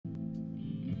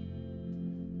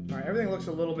Alright, everything looks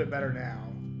a little bit better now.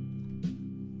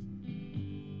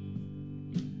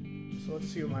 So let's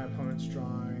see what my opponent's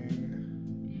drawing.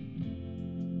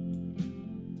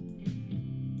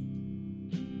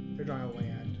 They're drawing a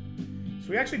land. So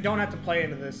we actually don't have to play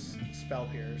into this Spell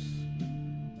Pierce.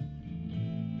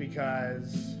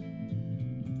 Because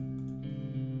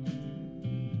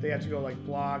they have to go like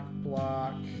block,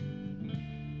 block.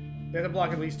 They have to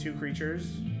block at least 2 creatures.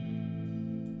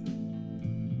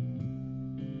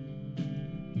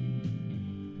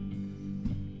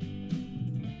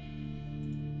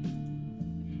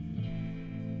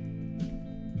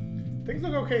 Things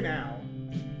look okay now.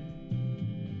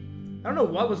 I don't know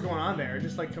what was going on there. It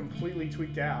just like completely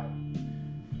tweaked out.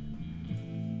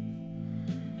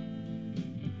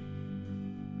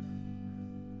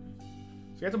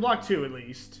 So you have to block 2 at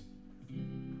least.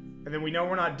 And then we know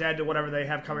we're not dead to whatever they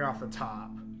have coming off the top.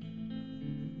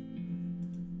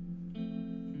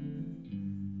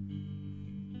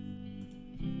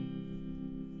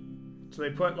 So they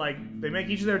put like, they make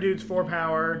each of their dudes 4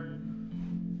 power.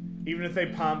 Even if they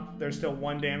pump, they're still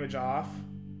 1 damage off.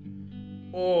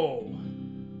 Oh.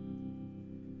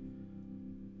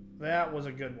 That was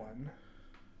a good one.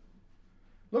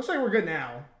 Looks like we're good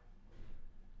now.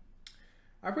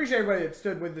 I appreciate everybody that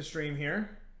stood with the stream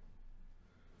here.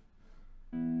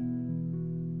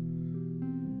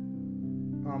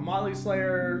 Motley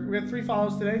Slayer, we had 3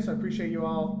 follows today, so I appreciate you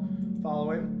all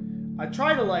following. I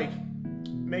try to like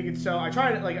make it so, I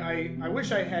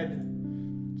wish I had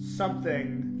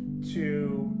something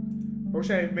to, I wish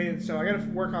I had made it so I gotta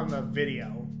work on the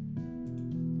video.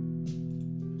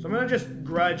 So I'm gonna just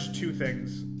grudge 2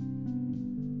 things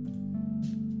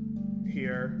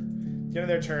here. At the end of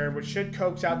their turn, which should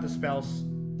coax out the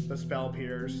Spell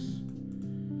Pierce.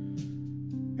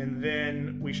 And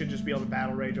then we should just be able to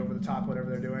Battle Rage over the top, whatever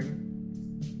they're doing.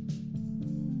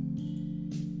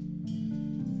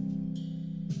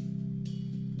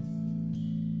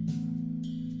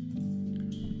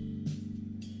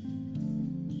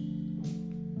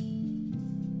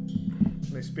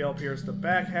 They Spell Pierce the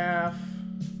back half.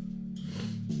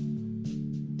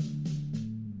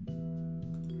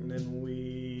 And then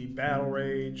we Battle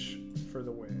Rage for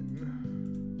the win.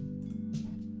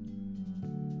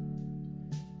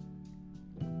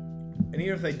 And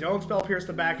even if they don't Spell Pierce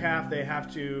the back half, they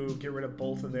have to get rid of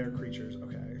both of their creatures.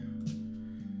 Okay.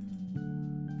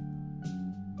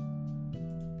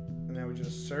 And that would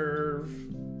just serve.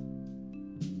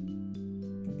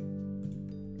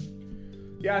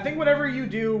 Yeah, I think whatever you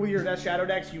do with your Death Shadow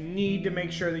decks, you need to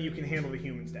make sure that you can handle the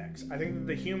Humans decks. I think that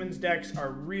the Humans decks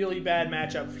are really bad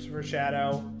matchups for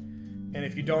Shadow. And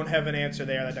if you don't have an answer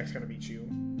there, that deck's going to beat you.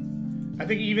 I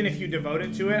think even if you devote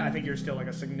it to it, I think you're still like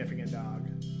a significant dog.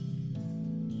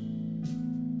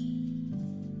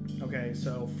 Okay,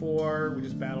 so 4, we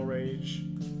just Battle Rage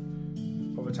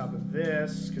over the top of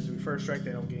this, because if we first strike,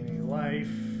 they don't gain any life.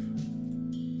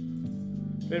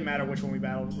 It didn't matter which one we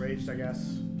Battle Raged, I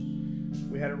guess.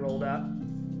 We had it rolled up. I'm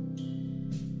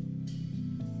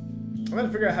gonna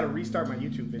figure out how to restart my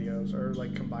YouTube videos, or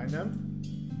like combine them.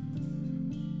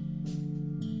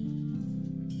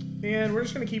 And we're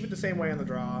just gonna keep it the same way on the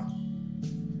draw.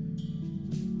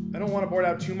 I don't want to board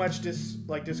out too much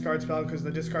discard spell, because the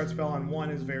discard spell on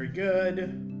 1 is very good.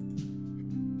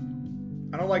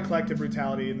 I don't like Collective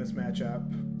Brutality in this matchup,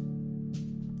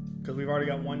 because we've already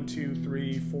got 1, 2,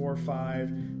 3, 4,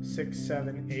 5, 6,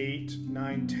 7, 8,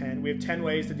 9, 10. We have 10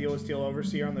 ways to deal with Steel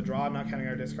Overseer on the draw, not counting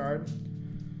our discard.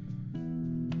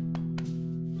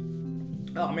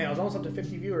 Oh man, I was almost up to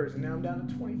 50 viewers, and now I'm down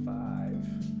to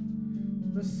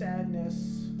 25. The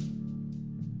sadness.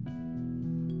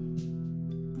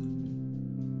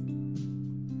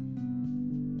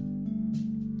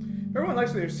 Everyone likes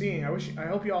what they're seeing. I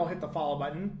hope you all hit the follow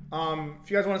button. If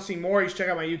you guys want to see more, you should check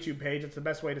out my YouTube page. It's the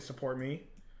best way to support me.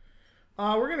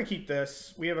 We're gonna keep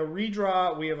this. We have a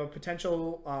redraw. We have a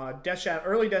potential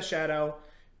early Death Shadow,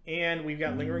 and we've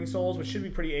got Lingering Souls, which should be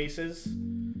pretty aces.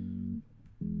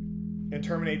 And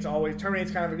Terminate's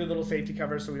kind of a good little safety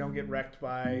cover, so we don't get wrecked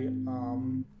by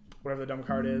whatever the dumb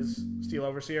card is. Steel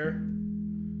Overseer.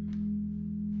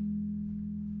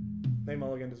 They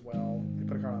mulliganed as well. They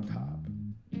put a card on top.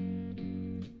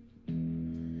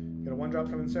 Got a 1-drop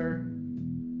coming, sir.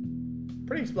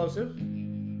 Pretty explosive.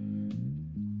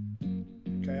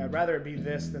 Okay, I'd rather it be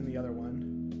this than the other one.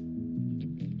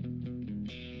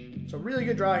 So a really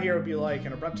good draw here would be like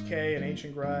an Abrupt Decay, an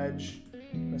Ancient Grudge.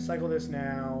 I'm gonna cycle this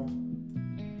now.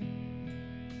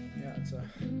 Yeah,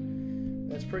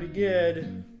 that's pretty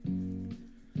good.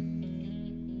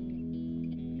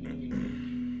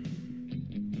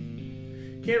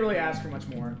 Can't really ask for much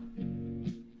more.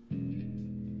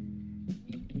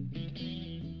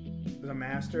 a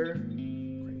master.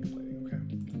 Cranial plating,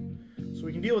 okay. So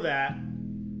we can deal with that.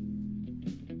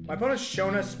 My opponent's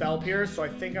shown us Spell Pierce, so I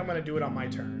think I'm going to do it on my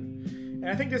turn. And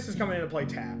I think this is coming into play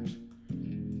tapped.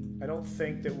 I don't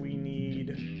think that we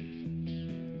need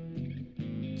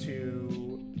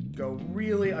to go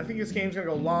really... I think this game's going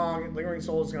to go long. Lingering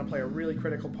Souls is going to play a really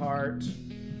critical part.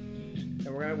 And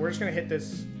we're just going to hit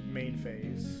this main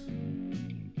phase.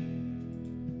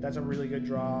 That's a really good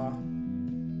draw.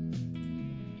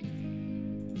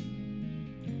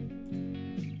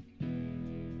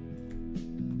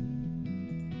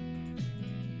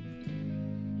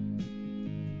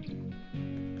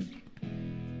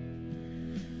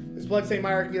 This Bloodstained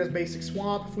Mire can get us basic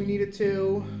Swamp if we need it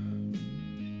to.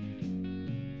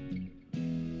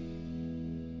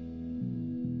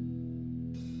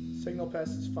 Signal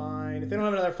Pest is fine. If they don't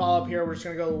have another follow-up here, we're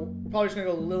probably just gonna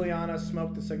go Liliana,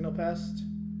 smoke the Signal Pest.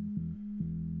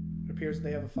 It appears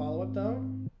they have a follow-up though.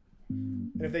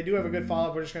 And if they do have a good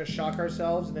follow-up, we're just gonna shock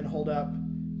ourselves and then hold up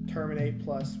Terminate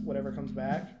plus whatever comes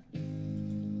back.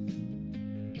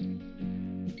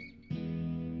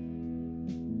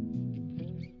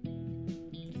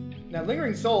 Now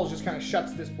Lingering Souls just kind of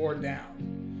shuts this board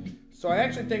down. So I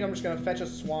actually think I'm just gonna fetch a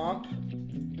Swamp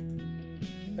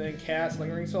and then cast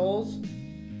Lingering Souls.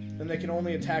 Then they can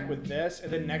only attack with this,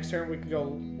 and then next turn we can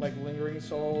go like Lingering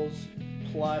Souls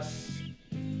plus,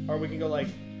 or we can go like,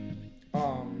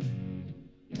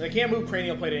 they can't move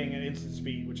Cranial Plating at instant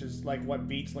speed, which is like what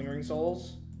beats Lingering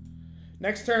Souls.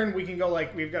 Next turn we can go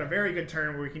like, we've got a very good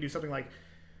turn where we can do something like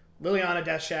Liliana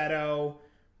Death Shadow,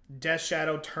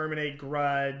 Terminate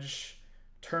Grudge,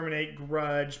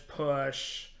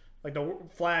 push, like the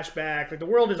flashback, like the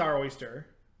world is our oyster.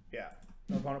 Yeah.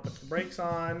 The opponent puts the brakes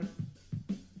on.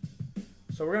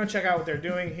 So we're going to check out what they're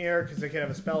doing here because they could have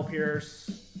a Spell Pierce.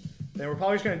 Then we're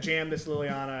probably just going to jam this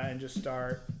Liliana and just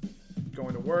start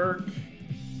going to work.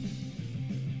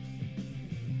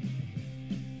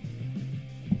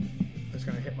 It's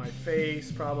going to hit my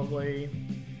face probably.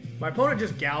 My opponent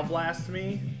just Gal Blasts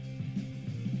me.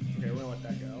 Okay, we're going to let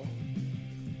that go.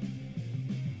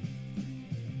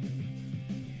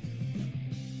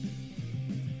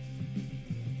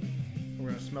 We're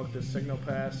going to smoke this Signal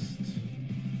Pest.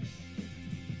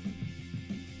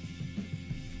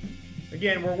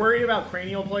 Again, we're worried about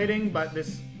Cranial Plating, but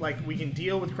this, like, we can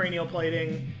deal with Cranial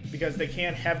Plating because they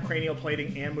can't have Cranial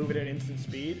Plating and move it at instant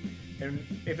speed. And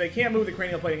if they can't move the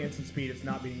Cranial Plating at instant speed, it's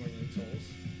not beating Lingering Souls.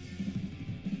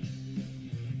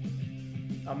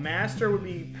 A Master would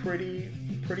be pretty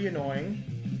annoying.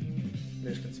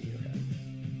 They just concede, okay.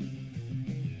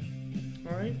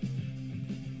 Alright.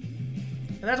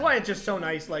 And that's why it's just so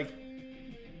nice, like,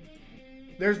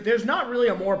 there's not really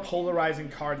a more polarizing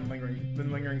card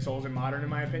than Lingering Souls in Modern, in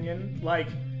my opinion. Like,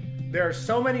 there are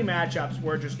so many matchups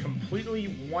where it just completely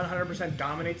 100%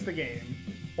 dominates the game,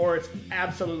 or it's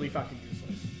absolutely fucking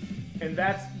useless. And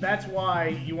that's why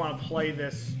you want to play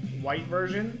this white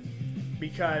version,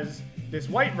 because this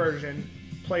white version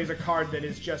plays a card that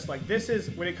is just like, this is,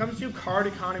 when it comes to card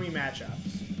economy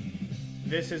matchups,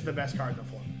 this is the best card in the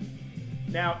format.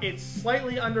 Now, it's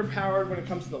slightly underpowered when it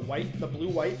comes to the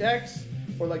blue-white decks,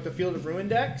 or like the Field of Ruin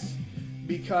decks,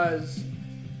 because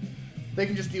they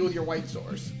can just deal with your white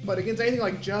source. But against anything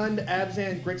like Jund,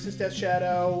 Abzan, Grixis Death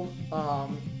Shadow,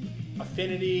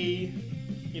 Affinity,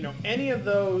 you know, any of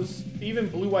those, even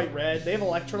blue-white-red, they have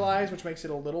Electrolyze, which makes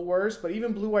it a little worse, but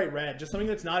even blue-white-red, just something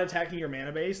that's not attacking your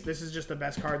mana base, this is just the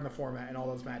best card in the format in all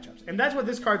those matchups. And that's what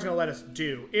this card's going to let us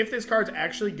do. If this card's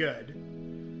actually good,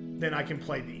 then I can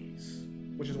play these,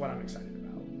 which is what I'm excited about.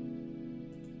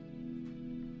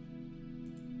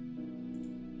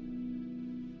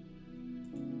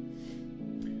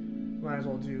 Might as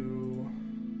well do...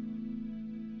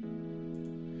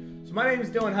 So my name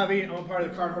is Dylan Hovey. I'm a part of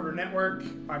the Card Hoarder Network.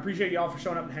 I appreciate you all for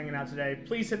showing up and hanging out today.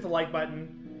 Please hit the like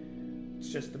button. It's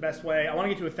just the best way. I want to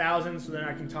get to 1,000 so then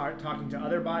I can talking to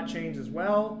other bot chains as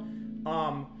well.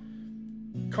 Card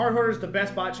Hoarder is the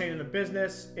best bot chain in the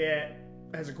business. It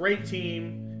has a great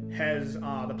team. Has the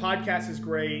podcast is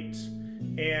great,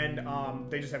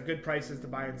 and they just have good prices to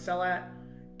buy and sell at.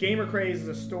 Gamer Craze is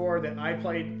a store that I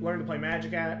learned to play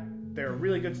Magic at. They're a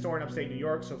really good store in upstate New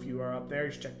York, so if you are up there,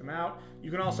 you should check them out. You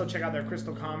can also check out their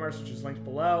Crystal Commerce, which is linked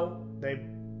below. They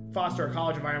foster a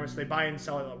college environment, so they buy and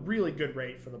sell at a really good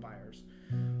rate for the buyers.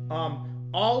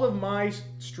 All of my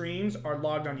streams are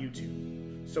logged on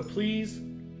YouTube, so please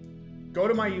go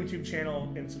to my YouTube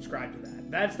channel and subscribe to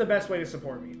that. That's the best way to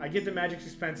support me. I get that Magic's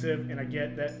expensive, and I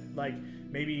get that, like,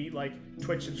 maybe like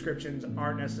Twitch subscriptions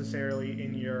aren't necessarily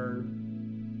in your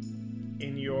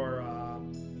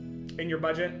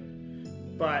budget,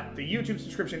 but the YouTube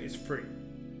subscription is free.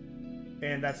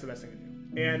 And that's the best thing to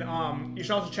do. And you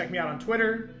should also check me out on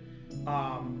Twitter.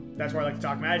 That's where I like to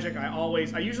talk Magic.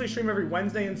 I usually stream every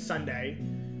Wednesday and Sunday,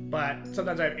 but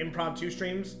sometimes I have impromptu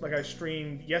streams. Like I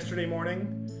streamed yesterday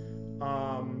morning.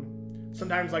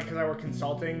 Sometimes, like, because I work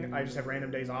consulting, I just have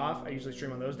random days off. I usually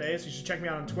stream on those days. So you should check me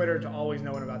out on Twitter to always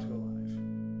know when I'm about to go live.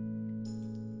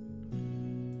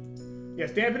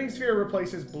 Yes, Dampening Sphere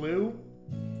replaces blue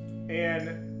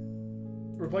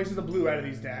and replaces the blue out of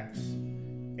these decks.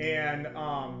 And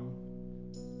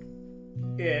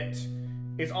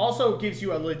it also gives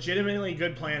you a legitimately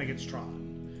good plan against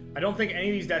Tron. I don't think any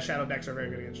of these Death Shadow decks are very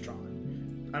good against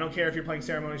Tron. I don't care if you're playing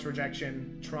Ceremonious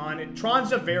Rejection.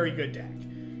 Tron's a very good deck.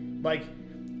 Like,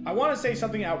 I want to say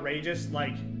something outrageous,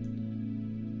 like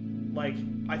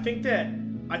I think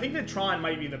that Tron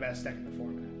might be the best deck in the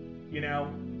format, you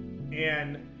know?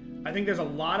 And I think there's a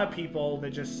lot of people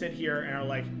that just sit here and are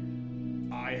like,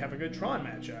 I have a good Tron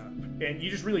matchup. And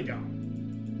you just really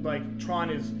don't. Like, Tron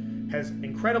has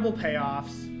incredible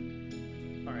payoffs.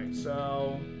 Alright,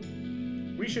 so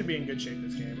we should be in good shape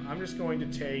this game. I'm just going to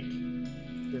take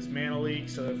this Mana Leak,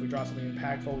 so if we draw something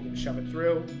impactful, we can shove it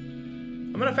through.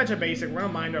 I'm going to fetch a basic. We're going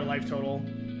to mind our life total.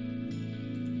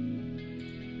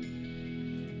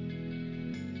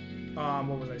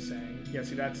 What was I saying? Yeah,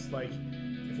 see, that's like,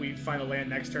 if we find a land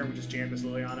next turn, we just jam this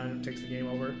Liliana and it takes the game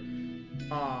over.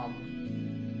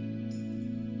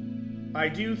 I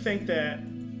do think that,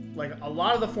 like, a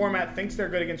lot of the format thinks they're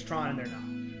good against Tron and they're not.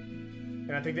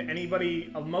 And I think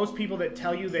that most people that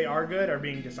tell you they are good are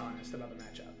being dishonest about the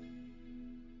matchup.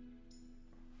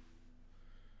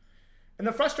 And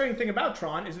the frustrating thing about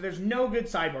Tron is that there's no good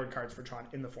sideboard cards for Tron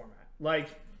in the format. Like,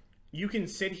 you can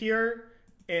sit here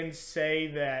and say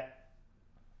that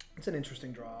it's an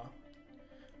interesting draw.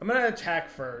 I'm going to attack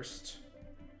first.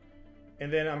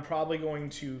 And then I'm probably going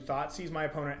to Thoughtseize my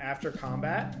opponent after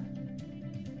combat.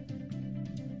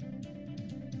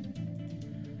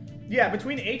 Yeah,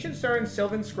 between Ancient Stern,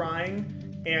 Sylvan Scrying,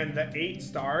 and the 8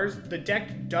 stars, the deck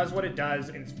does what it does,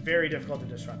 and it's very difficult to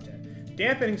disrupt it.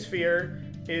 Dampening Sphere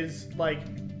is like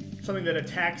something that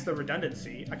attacks the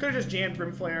redundancy. I could have just jammed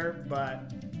Grimflare,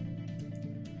 but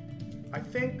I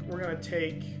think we're going to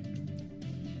take...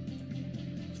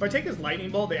 So if I take this Lightning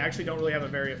Bolt, they actually don't really have a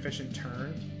very efficient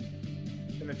turn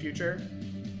in the future.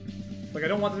 Like, I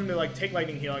don't want them to, like, take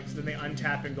Lightning Helix, then they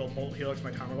untap and go Bolt Helix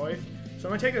my Tarmogoyf. So I'm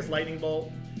going to take this Lightning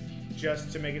Bolt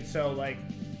just to make it so, like,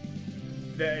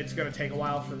 that it's going to take a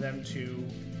while for them to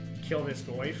kill this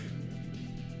Goyf.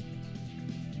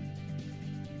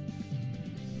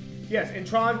 Yes, and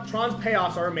Tron's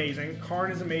payoffs are amazing.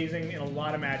 Karn is amazing in a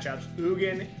lot of matchups.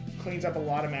 Ugin cleans up a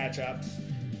lot of matchups.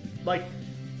 Like,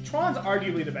 Tron's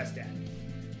arguably the best deck.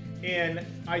 And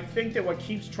I think that what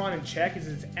keeps Tron in check is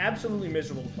it's absolutely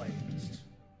miserable to play against.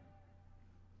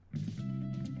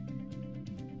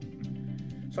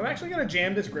 So I'm actually going to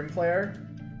jam this Grimflare,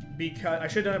 because I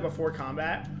should have done it before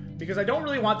combat, because I don't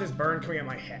really want this burn coming at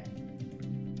my head.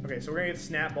 Okay, so we're going to get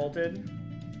Snap Bolted.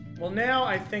 Well, now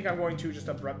I think I'm going to just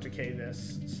Abrupt Decay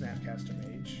this Snapcaster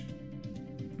Mage.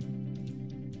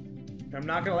 And I'm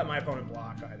not going to let my opponent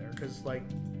block either, because, like,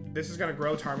 this is going to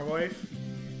grow Tarmogoyf.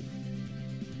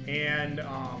 And,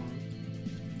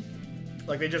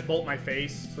 like, they just bolt my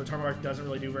face, so the Tarmogoyf doesn't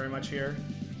really do very much here.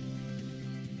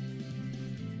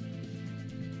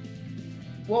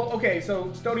 Well, okay,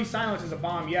 so Stony Silence is a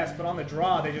bomb, yes, but on the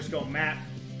draw, they just go map,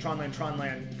 Tronland,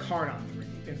 Karn on 3,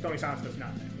 and Stony Silence does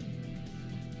nothing.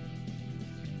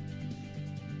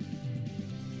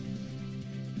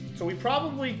 So we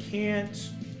probably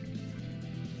can't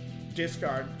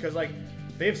discard, because, like,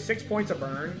 they have 6 points of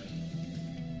burn.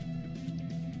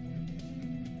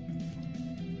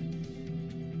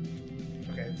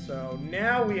 Okay, so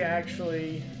now we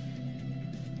actually...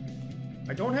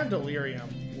 I don't have Delirium,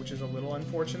 which is a little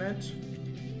unfortunate.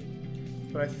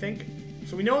 But I think...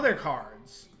 So we know their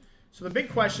cards. So the big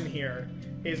question here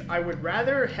is I would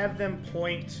rather have them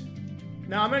point...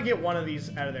 Now I'm going to get one of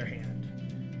these out of their hand.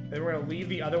 Then we're going to leave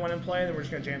the other one in play, and then we're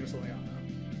just going to jam this Liliana.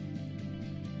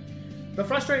 The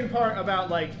frustrating part about,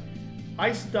 like,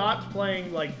 I stopped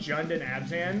playing, like, Jund and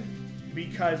Abzan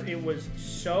because it was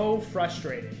so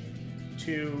frustrating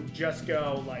to just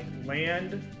go, like,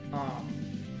 land.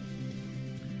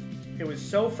 It was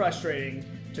so frustrating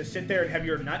to sit there and have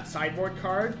your nut sideboard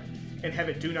card and have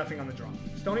it do nothing on the draw.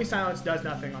 Stony Silence does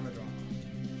nothing on the draw.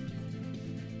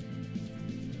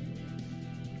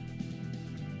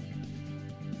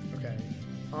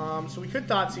 So we could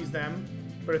Thoughtseize them,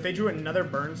 but if they drew another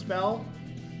burn spell,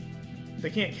 they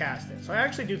can't cast it. So I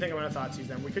actually do think I'm going to Thoughtseize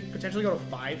them. We could potentially go to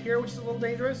 5 here, which is a little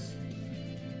dangerous.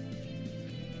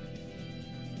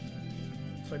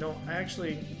 So I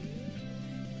actually...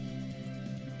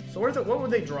 So what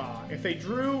would they draw? If they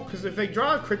drew, because if they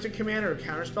draw a Cryptic Command or a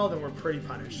Counterspell, then we're pretty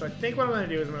punished. So I think what I'm going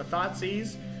to do is I'm going to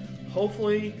Thoughtseize,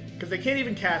 hopefully, because they can't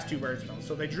even cast 2 burn spells.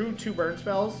 So if they drew 2 burn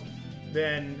spells,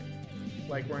 then,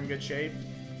 like, we're in good shape.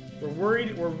 We're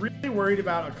really worried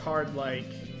about a card like...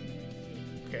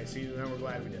 Okay, see, now we're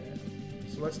glad we did it.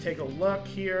 So let's take a look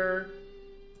here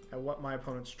at what my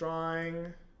opponent's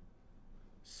drawing.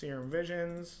 Serum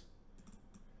Visions.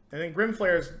 And then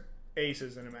Grimflare's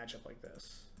aces in a matchup like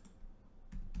this.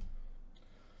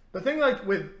 The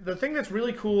thing that's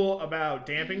really cool about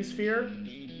Damping Sphere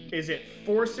is it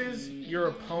forces your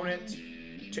opponent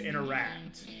to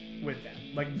interact with them.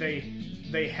 Like they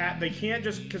can't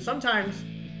just, because sometimes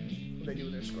what they do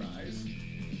with their scries.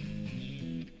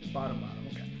 Bottom,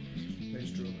 okay. They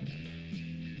just drew them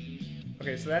in.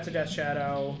 Okay, so that's a Death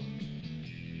Shadow.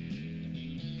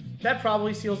 That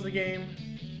probably seals the game.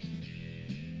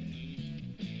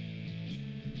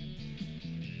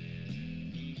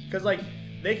 Because, like,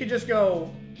 they could just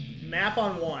go map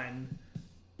on 1,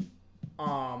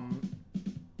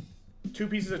 2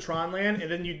 pieces of Tron land,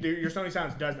 and then your Stony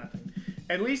Silence does nothing.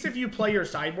 At least if you play your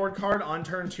sideboard card on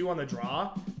turn 2 on the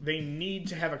draw, they need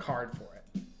to have a card for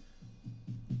it.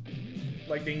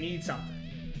 Like, they need something.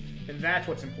 And that's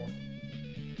what's important.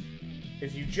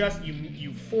 Is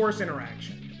you force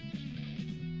interaction.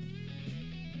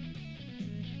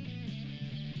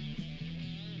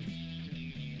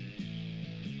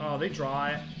 Oh, they draw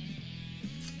it.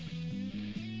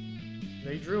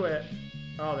 They drew it.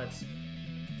 Oh, that's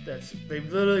they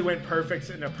literally went perfect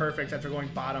into perfect after going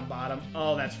bottom.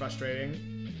 Oh, that's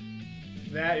frustrating.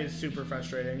 That is super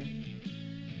frustrating.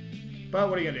 But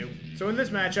what are you gonna do? So in this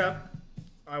matchup,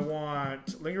 I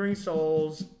want Lingering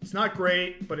Souls. It's not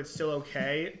great, but it's still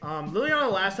okay.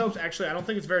 Liliana Last Hopes, actually, I don't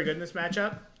think it's very good in this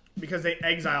matchup because they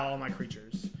exile all my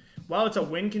creatures. While it's a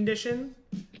win condition,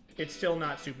 it's still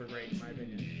not super great in my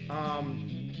opinion.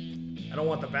 I don't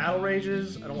want the Battle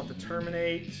Rages. I don't want the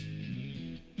Terminate.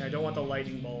 And I don't want the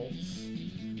Lightning Bolts.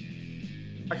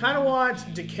 I kind of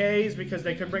want Decays because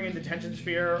they could bring in Detention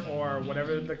Sphere or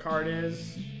whatever the card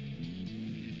is.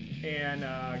 And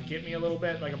get me a little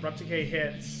bit. Like Abrupt Decay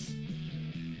hits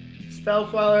Spell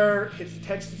Queller, hits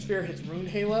Detention Sphere, hits Rune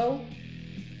Halo.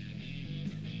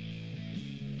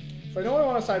 So I know I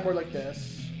want a sideboard like this.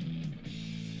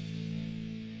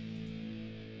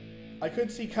 I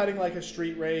could see cutting like a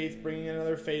Street Wraith, bringing in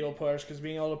another Fatal Push, because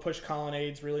being able to push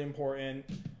Colonnade is really important.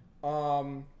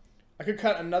 I could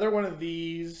cut another one of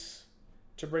these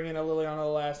to bring in a Liliana the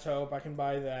Last Hope. I can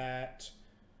buy that.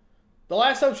 The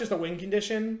Last Hope's just a win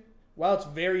condition. While it's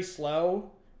very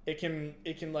slow, it can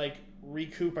like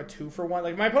recoup a 2-for-1.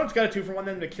 Like my opponent's got a 2-for-1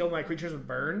 then to kill my creatures with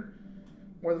burn,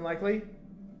 more than likely.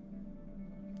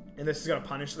 And this is gonna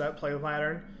punish that play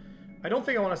pattern. I don't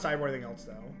think I want to sideboard anything else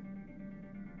though.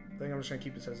 I think I'm just gonna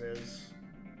keep this as is.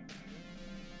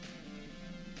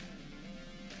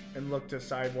 And look to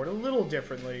sideboard a little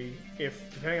differently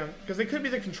if depending on, because they could be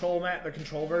the control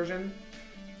version.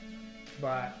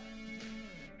 But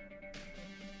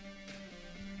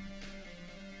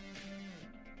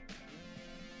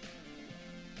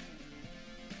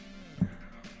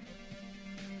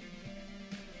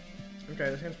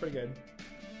okay, this hand's pretty good.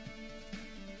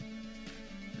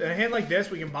 In a hand like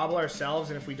this, we can bobble ourselves,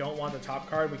 and if we don't want the top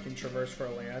card, we can traverse for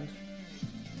a land.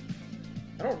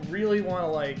 I don't really want to,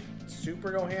 like,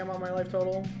 super go ham on my life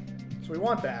total, so we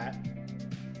want that.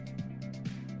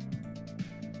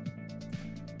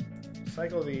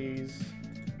 Cycle these,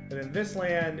 and then this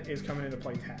land is coming into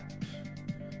play tapped.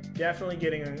 Definitely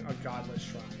getting a Godless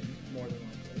Shrine, more than likely.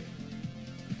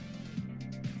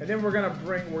 And then we're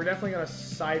definitely gonna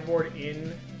sideboard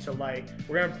in to, like,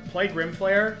 we're gonna play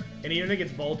Grimflare, and even if it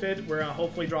gets bolted, we're gonna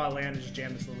hopefully draw a land and just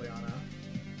jam this Liliana.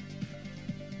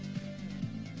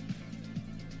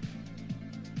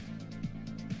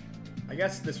 I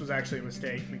guess this was actually a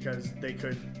mistake because they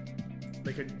could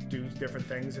do different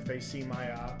things if they see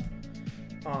my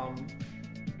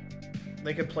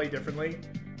they could play differently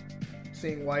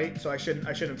seeing white, so I shouldn't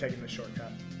have taken this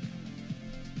shortcut.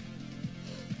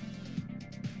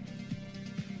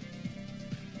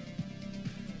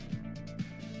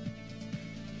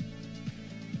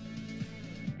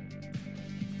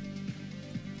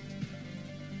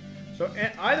 So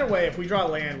either way, if we draw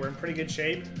land, we're in pretty good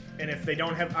shape. And if they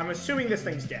don't have... I'm assuming this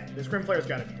thing's dead. This Grimflare's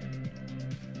got to be dead.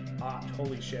 Ah,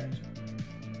 holy shit.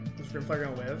 Is Grimflare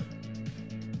going to live?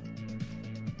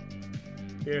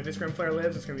 Dude, if this Grimflare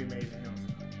lives, it's going to be amazing. No,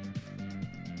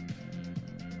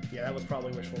 yeah, that was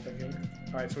probably wishful thinking.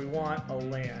 Alright, so we want a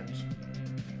land.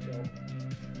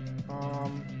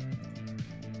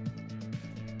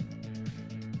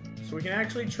 So we can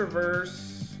actually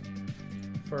traverse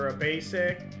for a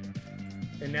basic.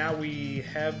 And now we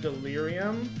have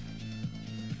Delirium.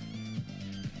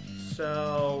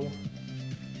 So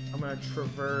I'm going to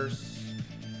traverse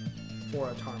for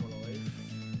a Tarmogoyf.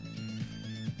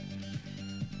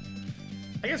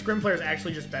 I guess Grimflare is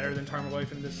actually just better than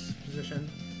Tarmogoyf in this position.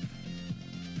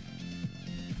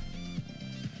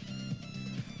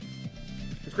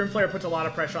 Because Grimflare puts a lot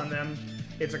of pressure on them.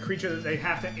 It's a creature that they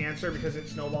have to answer because it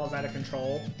snowballs out of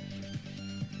control.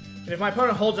 And if my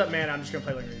opponent holds up mana, I'm just going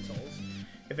to play Lingering Souls.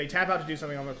 If they tap out to do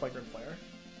something, I'm going to play Grimflare.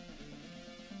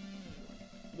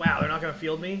 Wow, they're not going to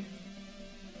field me?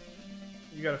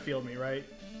 You got to field me, right?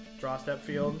 Draw step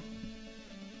field?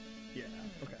 Yeah,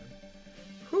 okay.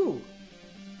 Whew.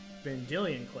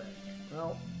 Vendilion Clique.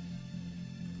 Well.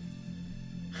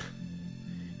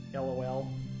 LOL.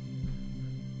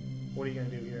 What are you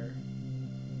going to do here?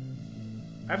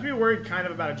 I have to be worried kind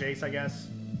of about a Jace, I guess.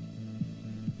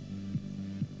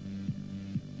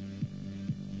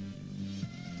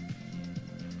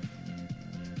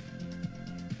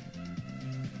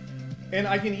 And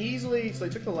I can easily... So they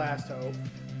took the Last Hope.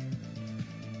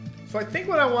 So I think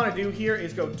what I want to do here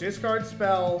is go discard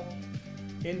spell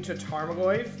into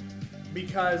Tarmogoyf,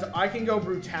 because I can go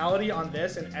Brutality on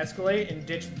this and escalate and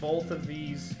ditch both of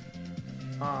these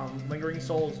Lingering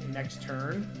Souls next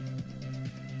turn.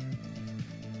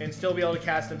 And still be able to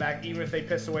cast them back even if they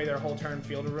piss away their whole turn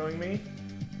Field of Ruining me.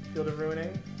 Field of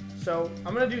Ruining. So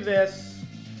I'm going to do this.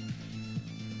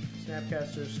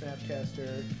 Snapcaster,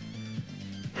 Snapcaster.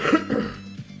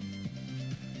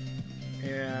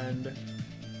 And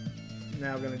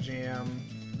now I'm going to jam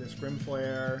this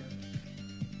Grimflare.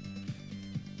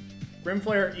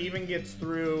 Grimflare even gets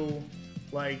through,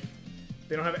 like,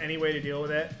 they don't have any way to deal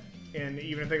with it. And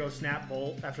even if they go Snap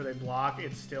Bolt after they block,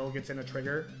 it still gets in a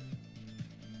trigger.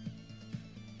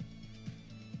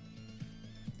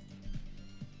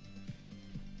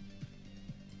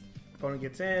 Opponent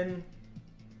gets in.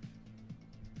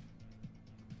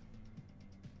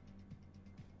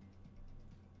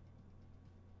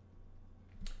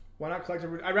 Why not collect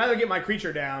a... I'd rather get my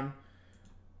creature down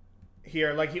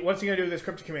here. Like, what's he going to do with this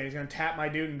Cryptic Command? He's going to tap my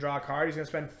dude and draw a card. He's going to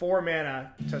spend 4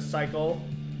 mana to cycle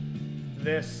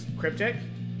this Cryptic.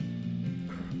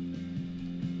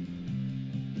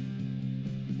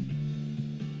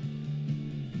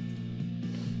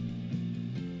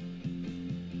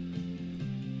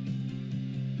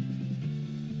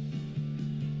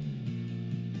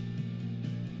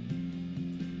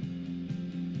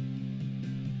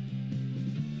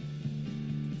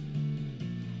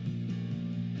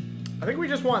 I think we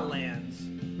just want lands,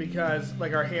 because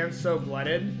like our hand's so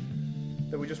glutted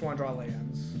that we just want to draw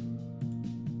lands.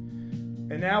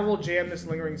 And now we'll jam this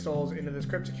Lingering Souls into this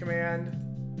Cryptic Command.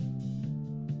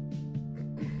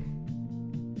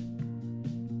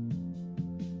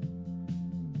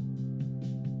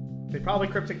 They probably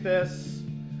Cryptic this,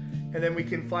 and then we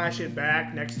can flash it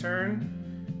back next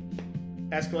turn,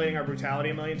 escalating our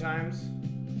Brutality a million times.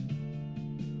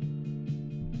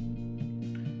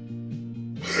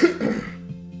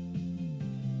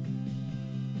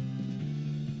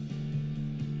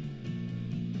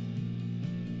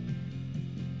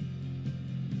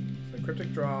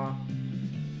 Cryptic draw.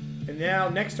 And now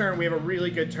next turn we have a really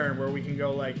good turn where we can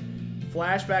go like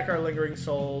flash back our Lingering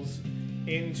Souls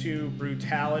into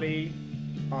Brutality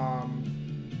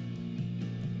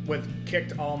with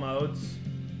kicked all modes.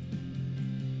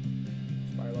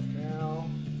 Spiral Left Canal.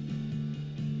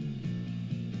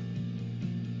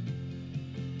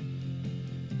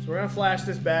 So we're gonna flash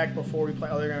this back before we play.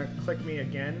 Oh, they're gonna click me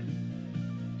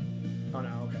again. Oh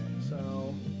no, okay.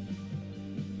 So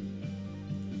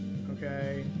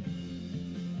okay,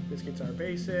 this gets our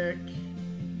basic.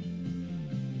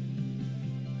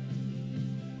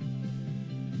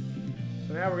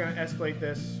 So now we're going to escalate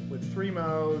this with 3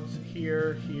 modes,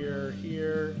 here, here,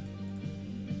 here.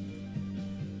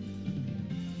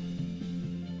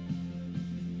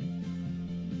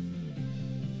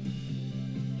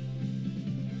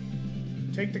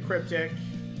 Take the Cryptic.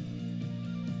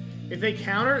 If they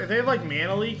counter, if they have like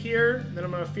Mana Leak here, then I'm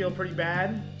going to feel pretty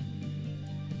bad.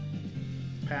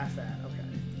 Past that, okay.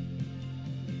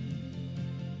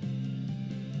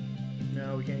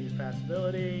 No, we can't use Pass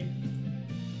Ability.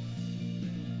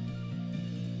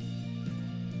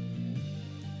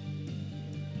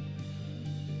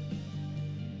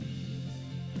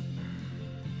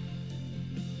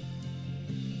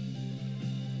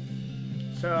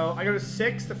 So I go to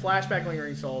 6 to flashback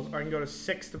Lingering Souls, or I can go to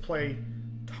 6 to play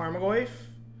Tarmogoyf.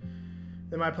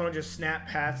 Then my opponent just snap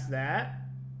past that.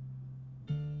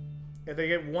 If they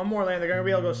get one more land, they're going to be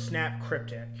able to go snap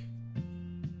Cryptic.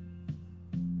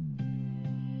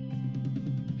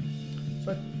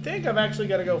 So I think I've actually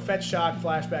got to go Fetch Shock,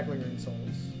 Flashback, Lingering Souls.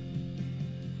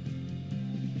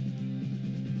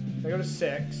 I go to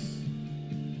 6.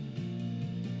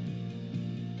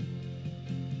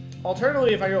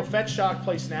 Alternatively, if I go Fetch Shock,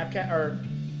 play Snapcat, or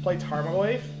play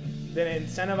Tarmogoyf, then it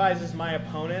incentivizes my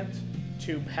opponent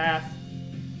to path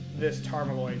this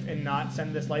Tarmogoyf and not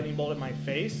send this Lightning Bolt in my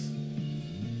face.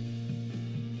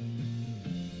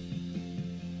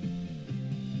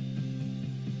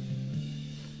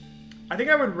 I think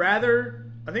I would rather...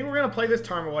 I think we're going to play this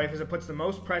Tarmogoyf as it puts the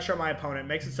most pressure on my opponent.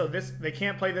 Makes it so they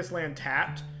can't play this land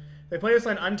tapped. They play this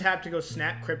land untapped to go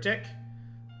Snap Cryptic.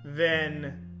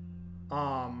 Then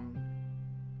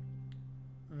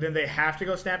they have to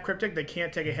go Snap Cryptic. They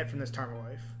can't take a hit from this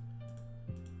Tarmogoyf.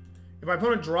 If my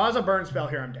opponent draws a burn spell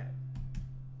here, I'm dead.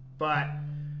 But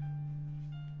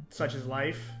such is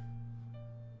life.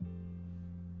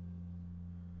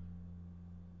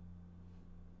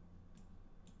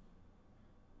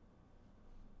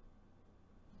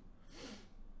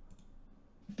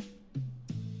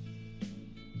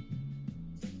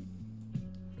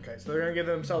 Okay, so they're going to give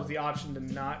themselves the option to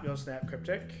not go Snap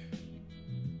Cryptic.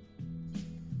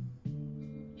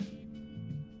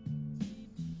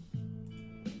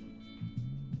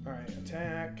 Alright,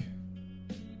 attack.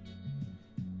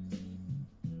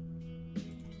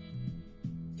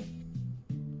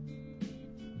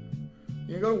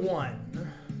 You're going to go 1.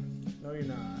 No, you're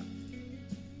not.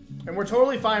 And we're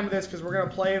totally fine with this because we're going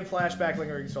to play in Flashback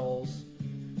Lingering Souls.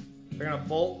 They're going to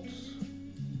bolt.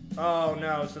 Oh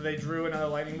no, so they drew another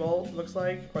Lightning Bolt, looks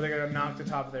like? Or they're going to knock the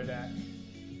top of their deck.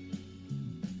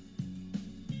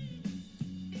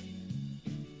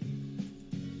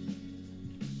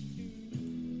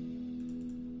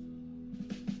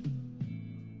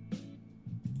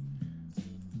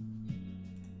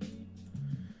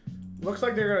 Looks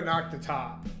like they're going to knock the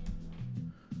top.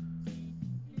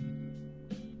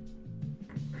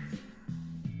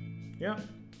 Yeah.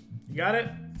 You got it?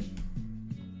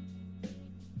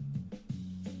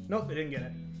 Nope, they didn't get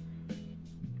it.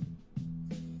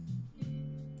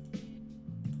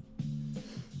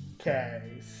 Okay,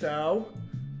 so...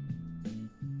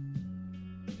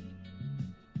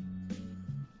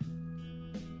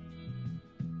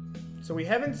 So we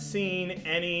haven't seen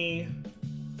any...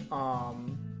 I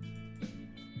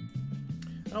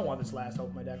don't want this last hope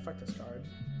in my deck. Fuck this card.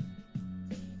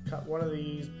 Cut one of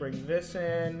these, bring this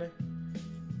in.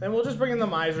 Then we'll just bring in the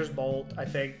Miser's Bolt, I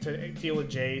think, to deal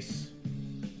with Jace.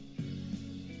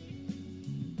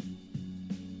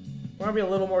 We're going to be a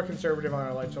little more conservative on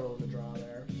our life total to draw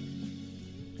there.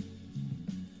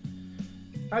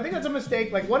 I think that's a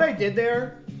mistake. Like, what I did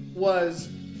there was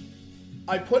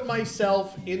I put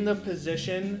myself in the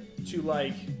position to,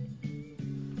 like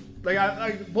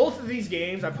both of these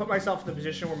games, I put myself in the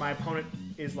position where my opponent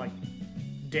is, like,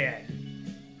 dead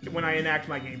when I enact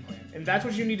my game plan. And that's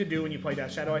what you need to do when you play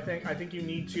Death Shadow, I think. I think you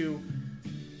need to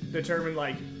determine,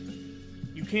 like,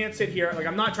 you can't sit here. Like,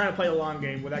 I'm not trying to play a long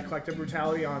game with that Collective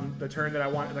Brutality on the turn that I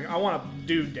want. Like, I want a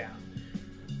dude down.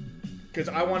 Because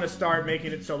I want to start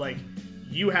making it so, like,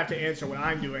 you have to answer what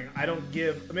I'm doing. I don't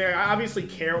give... I mean, I obviously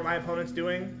care what my opponent's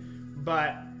doing,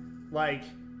 but, like...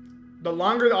 The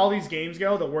longer all these games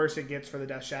go, the worse it gets for the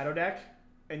Death Shadow deck.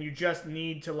 And you just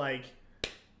need to, like,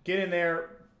 get in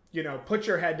there, you know, put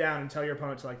your head down and tell your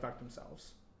opponent to, like, fuck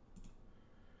themselves.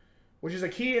 Which is a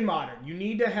key in Modern. You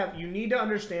need to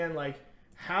understand, like,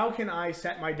 how can I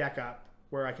set my deck up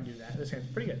where I can do that? This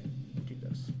hand's pretty good. We'll keep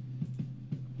this.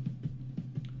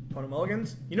 Opponent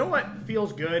mulligans. You know what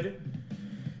feels good?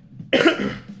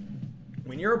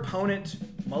 When your opponent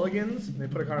mulligans, and they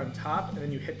put a card on top, and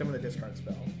then you hit them with a discard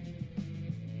spell.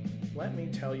 Let me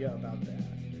tell you about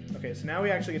that. Okay, so now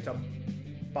we actually get to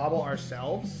bobble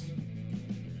ourselves.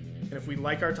 And if we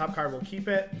like our top card, we'll keep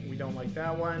it. We don't like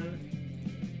that one.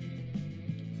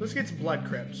 So this gets Blood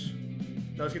Crypt.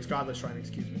 No, this gets Godless Shrine,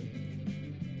 excuse me.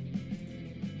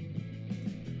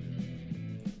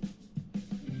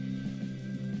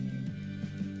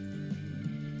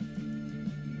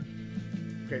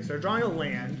 Okay, so they're drawing a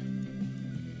land.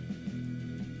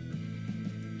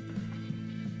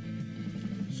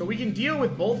 So we can deal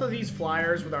with both of these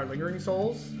flyers with our Lingering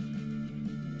Souls.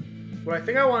 What I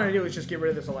think I want to do is just get rid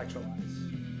of this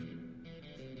Electrolyze.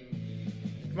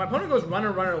 If my opponent goes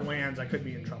runner lands, I could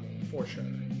be in trouble, for sure.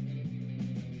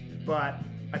 But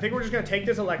I think we're just going to take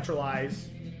this Electrolyze,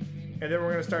 and then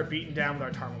we're going to start beating down with our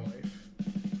Tarmogoyf.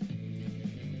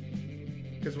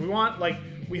 Because we want, like,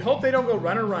 we hope they don't go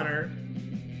runner,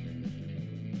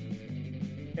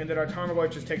 and that our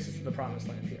Tarmogoyf just takes us to the Promised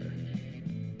Land here.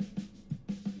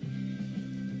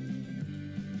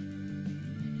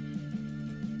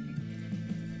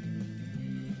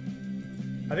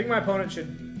 I think my opponent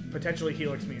should potentially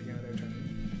Helix me at the end of their turn.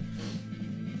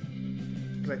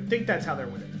 Because I think that's how they're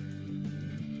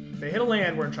winning. If they hit a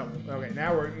land, we're in trouble. Okay,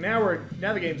 now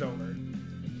the game's over.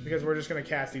 Because we're just gonna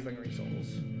cast these Lingering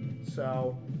Souls.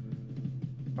 So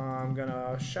I'm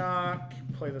gonna shock,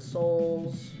 play the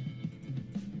souls.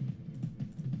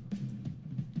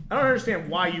 I don't understand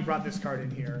why you brought this card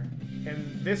in here.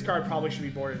 And this card probably should be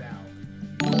boarded out.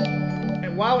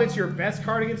 And while it's your best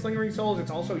card against Lingering Souls, it's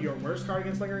also your worst card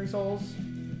against Lingering Souls.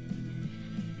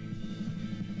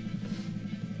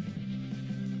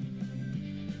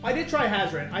 I did try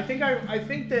Hazoret. I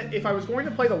think that if I was going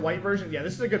to play the white version, yeah,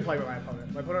 this is a good play by my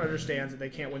opponent. My opponent understands that they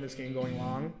can't win this game going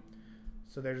long.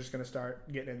 So they're just going to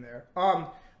start getting in there.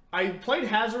 I played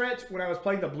Hazoret when I was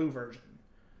playing the blue version.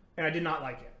 And I did not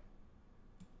like it.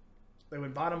 They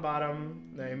went bottom,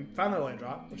 bottom. They found their land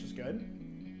drop, which is good.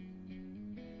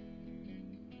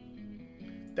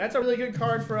 That's a really good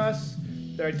card for us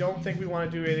that I don't think we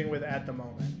want to do anything with at the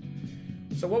moment.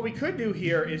 So what we could do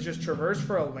here is just traverse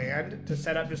for a land to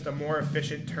set up just a more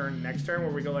efficient turn next turn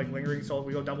where we go like Lingering Soul,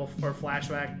 we go double or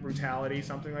flashback, brutality,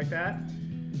 something like that.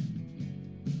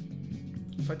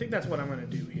 So I think that's what I'm going to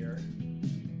do here.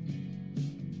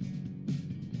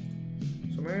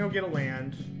 So I'm going to go get a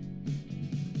land.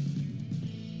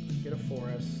 Get a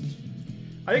forest.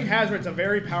 I think Hazoret's a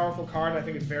very powerful card. I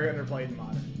think it's very underplayed in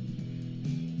Modern.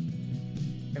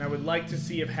 And I would like to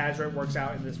see if Hazoret works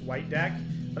out in this white deck.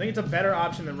 I think it's a better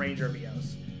option than Ranger of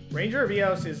Eos. Ranger of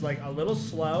Eos is like a little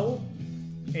slow,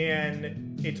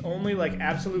 and it's only like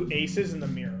absolute aces in the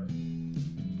mirror.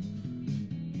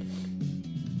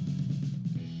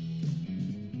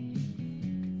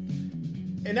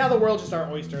 And now the world's just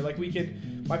our oyster. Like we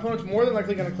could, my opponent's more than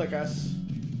likely gonna click us.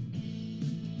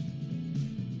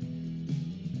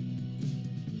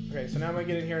 Okay, so now I'm gonna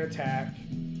get in here and attack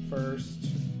first.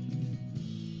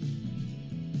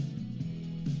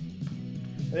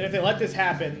 And then if they let this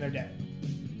happen, they're dead.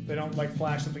 They don't like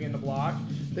flash something in the block.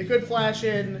 They could flash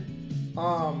in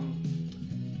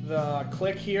the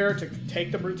click here to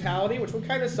take the brutality, which would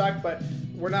kind of suck, but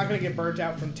we're not going to get burnt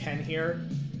out from 10 here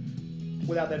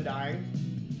without them dying.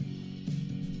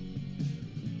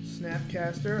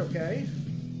 Snapcaster, okay.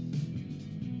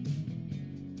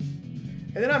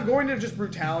 And then I'm going to just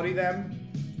brutality them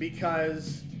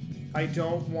because I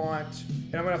don't want,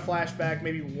 and I'm going to flash back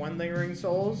maybe one Lingering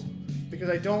Souls. Because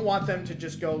I don't want them to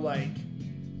just go like,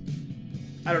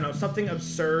 I don't know, something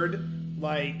absurd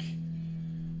like,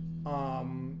 I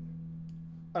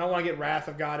don't want to get Wrath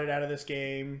of God out of this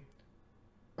game.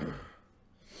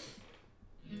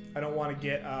 I don't want to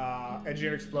get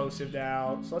Engineered Explosive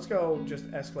out. So let's go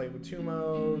just escalate with 2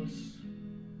 modes.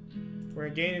 We're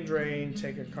going to gain and drain,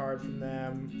 take a card from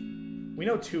them. We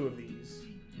know 2 of these.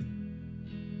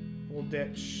 We'll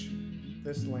ditch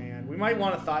this land. We might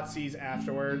want to Thoughtseize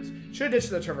afterwards. Should ditch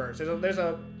the Traverse. There's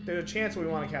a chance we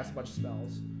want to cast a bunch of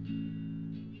spells.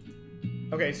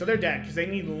 Okay, so they're dead because they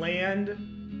need land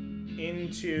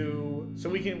into. So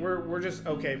we can. We're just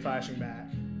okay flashing back.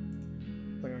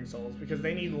 Lingering Souls because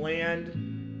they need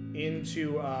land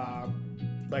into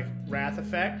like Wrath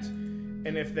effect,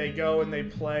 and if they go and they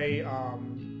play, I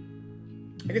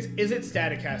guess Izzet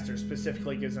Staticaster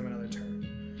specifically gives them another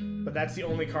turn, but that's the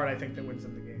only card I think that wins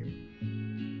them the game.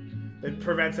 That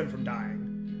prevents them from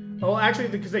dying. Oh, actually,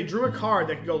 because they drew a card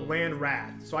that could go land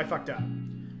Wrath, so I fucked up.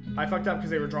 I fucked up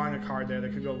because they were drawing a card there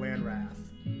that could go land Wrath.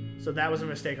 So that was a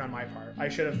mistake on my part. I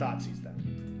should have Thoughtseized them.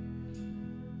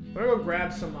 I'm gonna go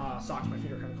grab some socks. My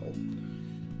feet are kind of cold.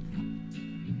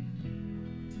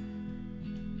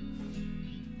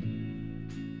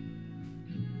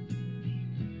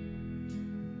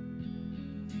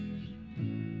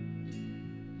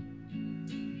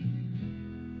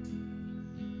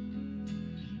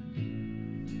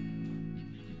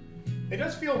 It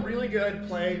does feel really good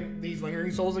playing these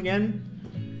Lingering Souls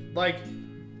again. Like,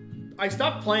 I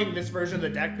stopped playing this version of the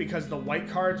deck because the white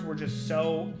cards were just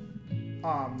so,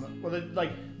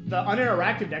 the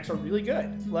uninteractive decks are really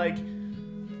good. Like,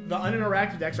 the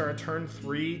uninteractive decks are a turn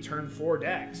 3, turn 4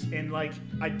 decks. And, like,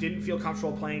 I didn't feel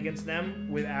comfortable playing against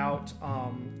them without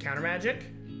counter magic.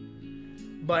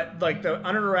 But, like, the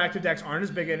uninteractive decks aren't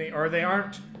as big, or they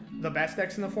aren't the best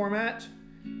decks in the format.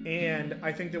 And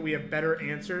I think that we have better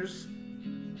answers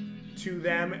to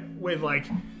them with, like,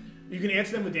 you can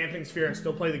answer them with Dampening Sphere and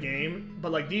still play the game,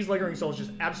 but, like, these Lingering Souls just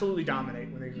absolutely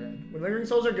dominate when they're good. When Lingering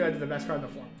Souls are good, they're the best card in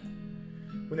the format.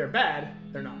 When they're bad,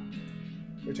 they're not.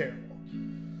 They're terrible.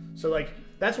 So, like,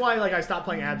 that's why, like, I stopped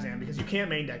playing Abzan, because you can't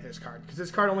main deck this card, because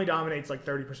this card only dominates, like,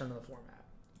 30% of the format.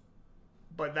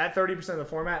 But that 30% of the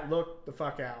format, look the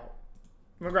fuck out.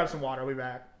 I'm gonna grab some water, I'll be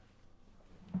back.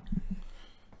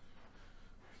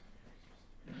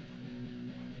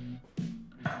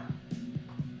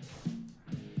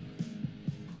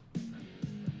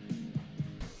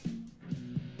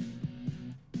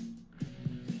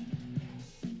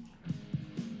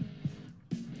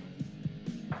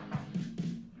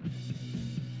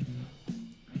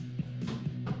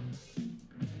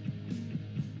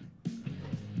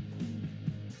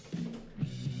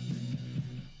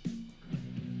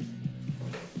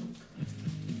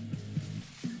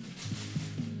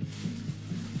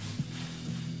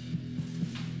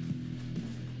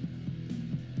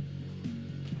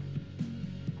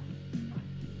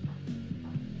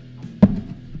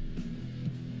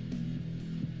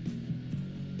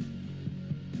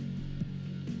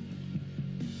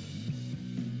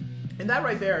 And that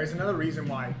right there is another reason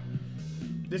why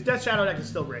this Death Shadow deck is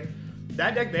still great.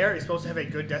 That deck there is supposed to have a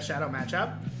good Death Shadow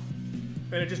matchup,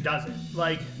 and it just doesn't.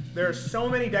 Like, there are so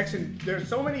many decks, and there's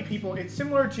so many people. It's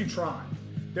similar to Tron.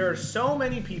 There are so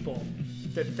many people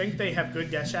that think they have good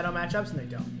Death Shadow matchups, and they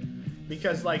don't.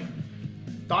 Because, like,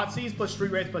 Thoughtseize plus Street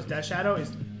Wraith plus Death Shadow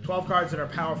is 12 cards that are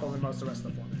powerful than most of the rest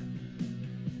of the format.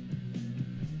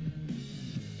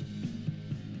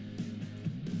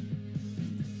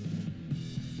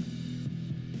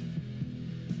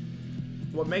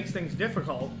 What makes things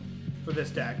difficult for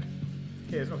this deck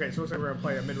is, okay, so it looks like we're gonna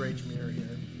play a mid-range mirror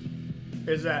here,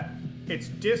 is that it's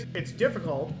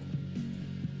difficult.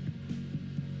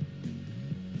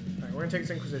 All right, we're gonna take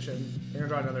this Inquisition, we're gonna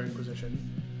draw another Inquisition,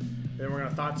 then we're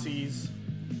gonna Thoughtseize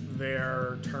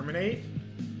their Terminate.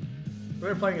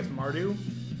 We're playing against Mardu.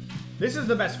 This is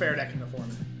the best fair deck in the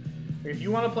format. If you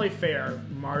want to play fair,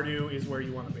 Mardu is where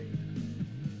you want to be.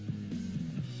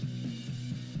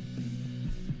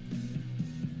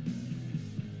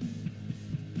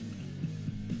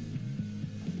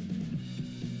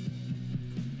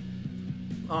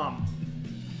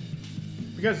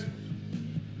 Because,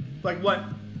 like, what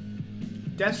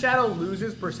Death Shadow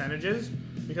loses percentages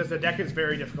because the deck is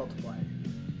very difficult to play.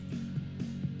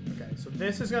 Okay, so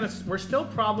this is gonna, we're still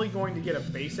probably going to get a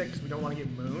basic because we don't want to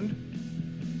get mooned.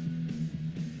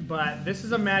 But this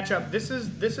is a matchup. This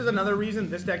is another reason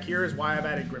this deck here is why I've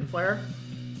added Grimflare,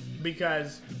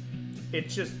 because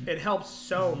it helps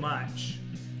so much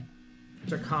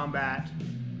to combat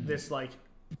this, like,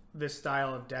 this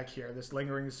style of deck here, this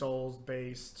Lingering Souls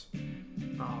based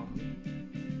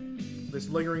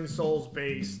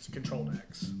control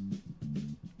decks.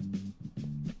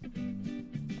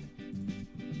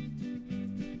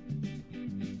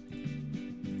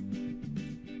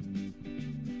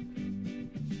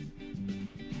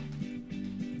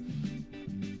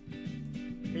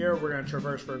 Here we're going to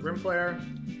traverse for a Grimflare.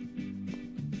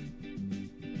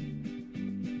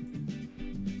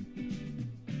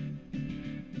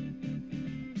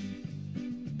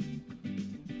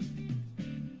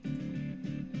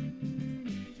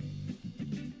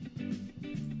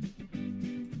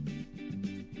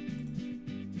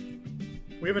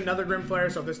 We have another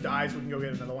Grimflare, so if this dies, we can go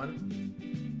get another one.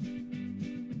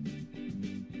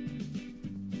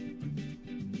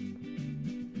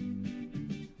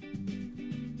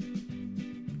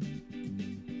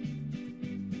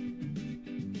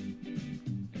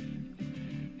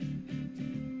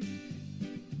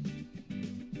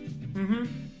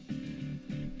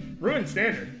 Ruined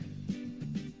Standard.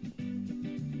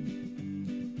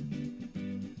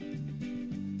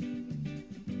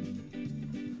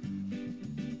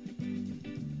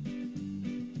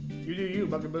 You do you,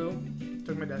 Bugaboo.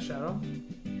 Took my Death Shadow.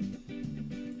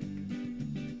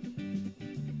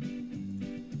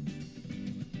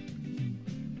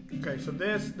 Okay, so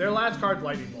their last card's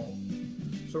Lightning Bolt.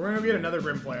 So we're gonna get another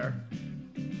Grimflare.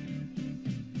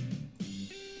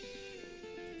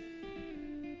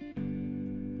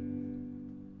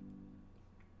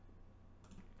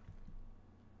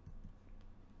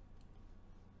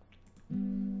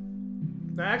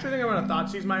 I actually think I'm gonna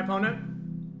Thoughtseize my opponent,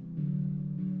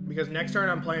 because next turn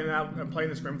I'm playing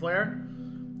this Grimflare,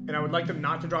 and I would like them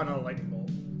not to draw another Lightning Bolt.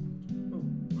 Ooh.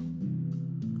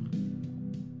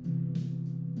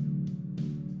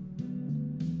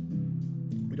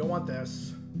 We don't want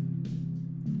this.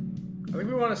 I think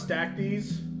we want to stack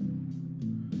these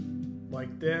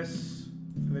like this,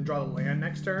 and then draw the land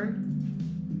next turn.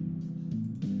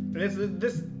 And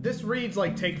this reads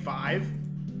like take 5,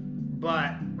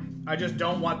 but I just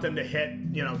don't want them to hit,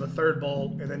 you know, the third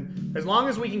bolt, and then as long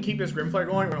as we can keep this Grimflare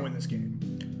going, we're gonna win this game.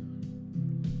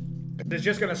 It's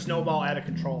just gonna snowball out of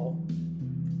control.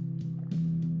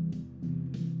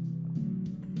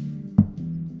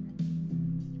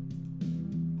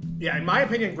 Yeah, in my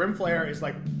opinion, Grimflare is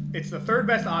like, it's the third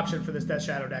best option for this Death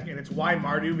Shadow deck, and it's why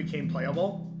Mardu became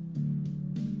playable.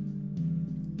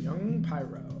 Young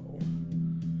Pyro.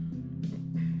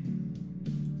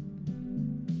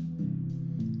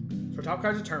 So top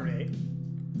card's a Terminate,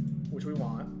 which we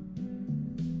want.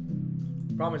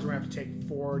 Problem is we're gonna have to take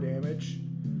 4 damage,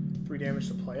 3 damage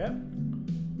to play it.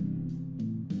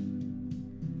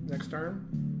 Next turn.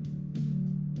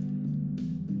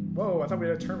 Whoa, I thought we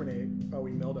had a Terminate. Oh,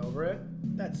 we milled over it?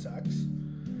 That sucks.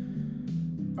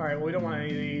 Alright, well, we don't want any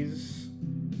of these.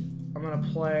 I'm gonna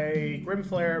play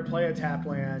Grimflare, play a tap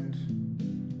land.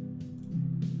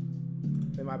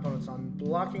 Then my opponent's on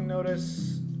blocking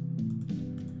notice.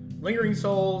 Lingering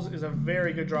Souls is a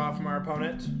very good draw from our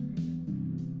opponent.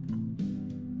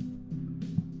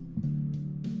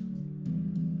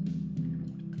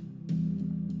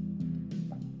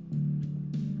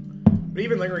 But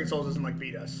even Lingering Souls doesn't like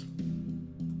beat us.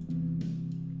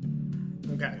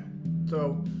 Okay,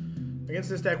 so against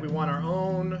this deck we want our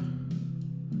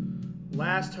own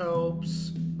Last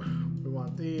Hopes. We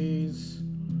want these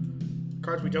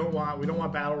cards we don't want. We don't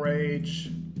want Battle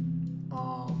Rage.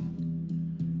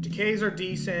 Decays are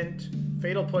decent.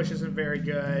 Fatal Push isn't very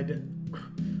good.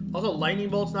 Also, Lightning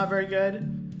Bolt's not very good.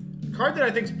 A card that I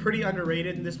think is pretty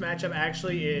underrated in this matchup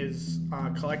actually is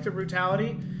Collective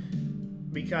Brutality,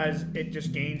 because it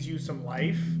just gains you some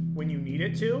life when you need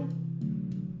it to.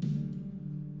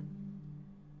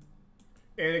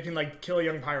 And it can, like, kill a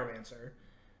young Pyromancer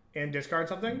and discard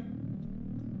something.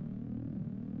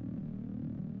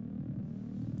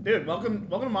 Dude, welcome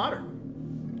to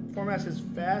Modern. Format is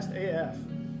fast AF.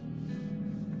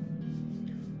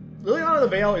 Liliana of the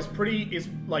Veil is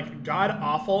like god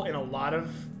awful in at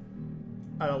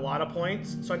a lot of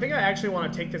points. So I think I actually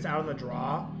want to take this out on the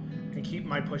draw and keep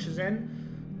my pushes in.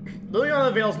 Liliana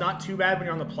of the Veil is not too bad when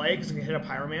you're on the play because it can hit a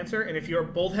Pyromancer, and if you're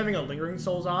both having a Lingering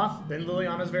Souls off, then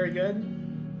Liliana's very good.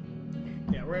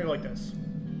 Yeah, we're gonna go like this.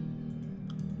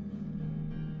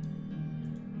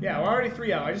 Yeah, we're already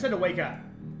 3 out. I just had to wake up.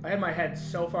 I had my head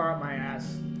so far up my ass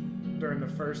during the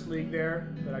first league there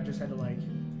that I just had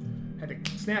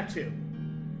to snap 2.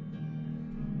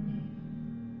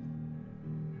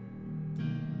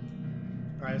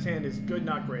 Alright, this hand is good,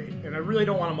 not great. And I really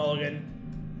don't want a mulligan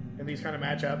in these kind of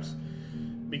matchups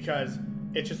because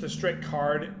it's just a strict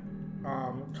card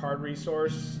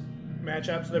resource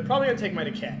matchup. So they're probably going to take my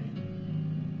Decay.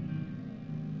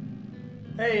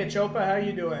 Hey, Achopa, how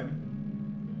you doing?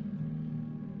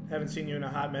 Haven't seen you in a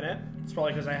hot minute. It's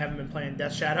probably because I haven't been playing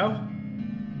Death Shadow.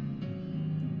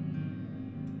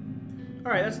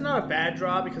 Alright, that's not a bad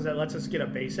draw because that lets us get a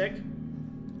basic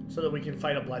so that we can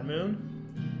fight a Blood Moon.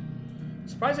 I'm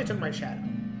surprised they took my Shadow.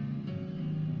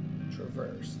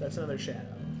 Traverse. That's another Shadow.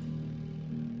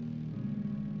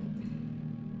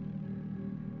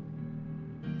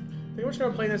 I think we're just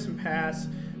going to play this and pass.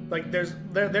 Like,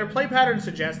 their play pattern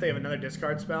suggests they have another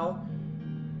discard spell.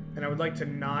 And I would like to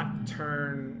not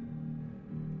turn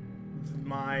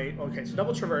my... Okay, so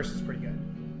double Traverse is pretty good.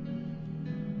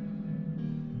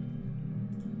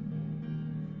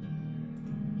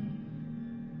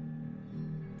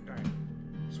 Alright,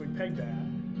 so we pegged that.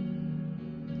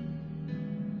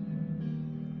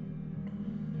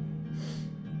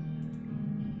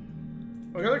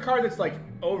 Another card that's like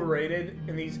overrated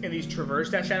in these Traverse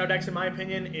Death Shadow decks, in my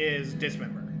opinion, is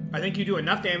Dismember. I think you do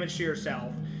enough damage to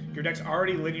yourself. Your deck's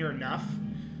already linear enough.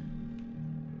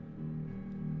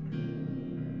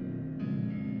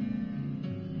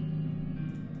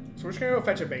 So we're just gonna go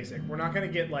fetch a basic. We're not gonna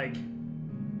get like...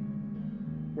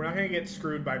 We're not gonna get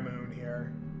screwed by Moon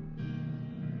here.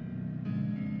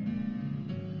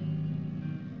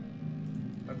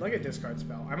 I'd like a discard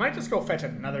spell. I might just go fetch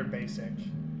another basic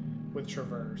with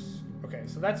Traverse. Okay,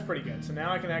 so that's pretty good. So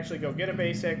now I can actually go get a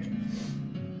basic.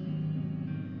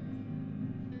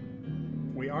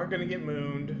 We aren't going to get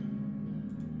mooned.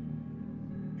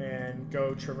 And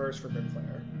go Traverse for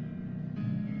Grimflare.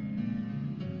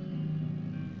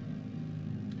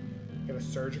 Get a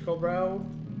Surgical, bro?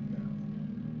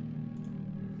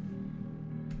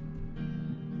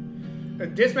 No.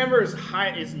 Dismember is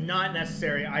not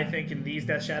necessary, I think, in these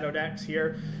Death Shadow decks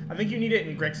here. I think you need it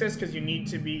in Grixis because you need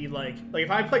to be like if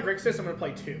I play Grixis, I'm going to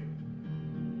play 2.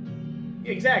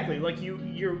 Exactly, like you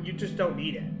just don't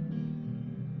need it.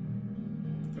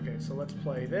 Okay, so let's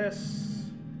play this.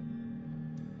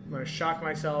 I'm going to shock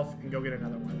myself and go get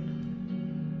another one.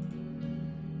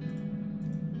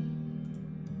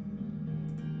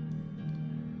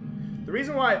 The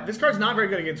reason why... This card's not very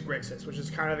good against Grixis, which is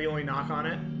kind of the only knock on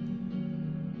it.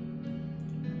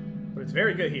 But it's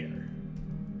very good here.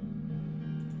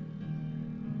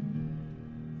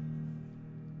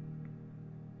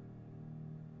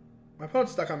 My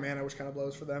opponent's stuck on mana, which kind of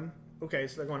blows for them. Okay,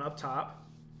 so they're going up top.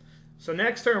 So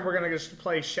next turn, we're going to just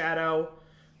play Shadow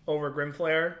over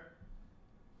Grimflare.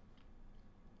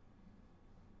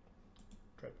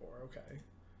 Dreadbore, okay.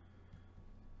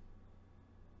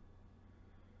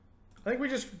 I think we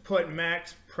just put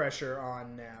max pressure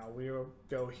on now. We will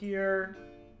go here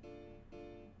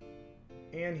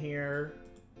and here,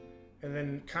 and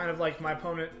then kind of like my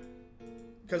opponent,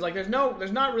 because like there's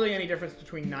not really any difference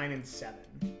between 9 and 7.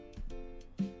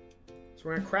 So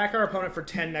we're gonna crack our opponent for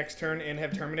 10 next turn and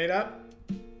have Terminate up.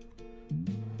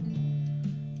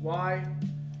 Why?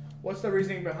 What's the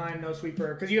reasoning behind no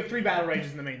sweeper? Because you have 3 Battle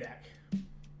Rages in the main deck.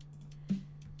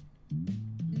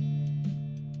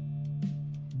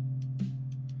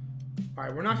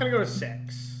 Alright, we're not going to go to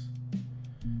 6.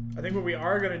 I think what we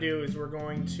are going to do is we're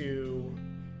going to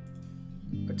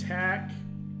attack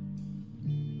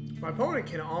My opponent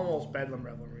can almost Bedlam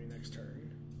Revelry next turn.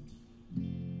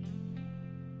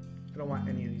 I don't want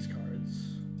any of these cards.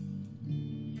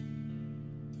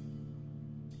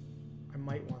 I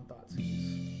might want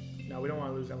Thoughtseize. No, we don't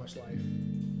want to lose that much life.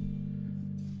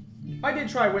 I did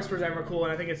try Whispers Emrakul,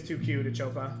 and I think it's too cute to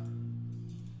Chopa.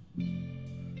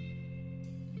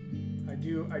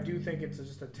 I do think it's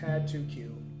just a tad too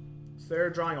cute. So they're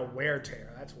drawing a Wear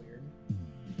Tear. That's weird.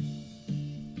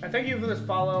 And thank you for this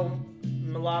follow,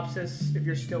 Melopsis. If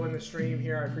you're still in the stream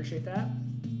here, I appreciate that.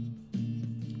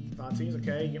 Thoughtseize,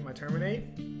 okay. You get my Terminate.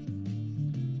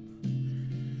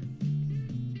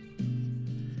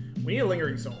 We need a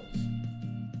Lingering Souls.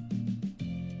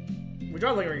 We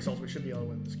draw Lingering Souls, we should be able to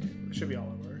win this game. It should be all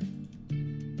over.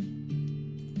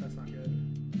 That's not good.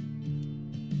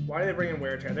 Why did they bring in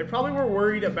Wear Tear? They probably were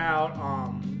worried about,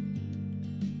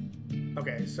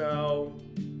 okay, so...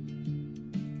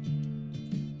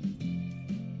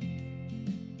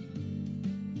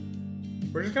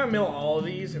 We're just gonna mill all of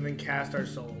these and then cast our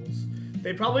souls.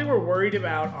 They probably were worried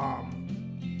about,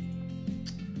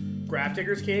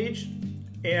 Grafdigger's Cage.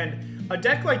 And a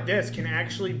deck like this can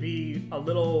actually be a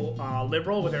little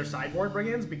liberal with their sideboard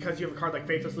bring-ins because you have a card like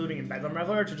Faithless Looting and Bedlam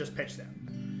Reveler to just pitch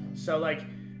them. So, like,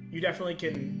 you definitely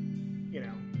can, you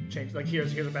know, change. Like,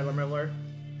 here's a Bedlam Reveler.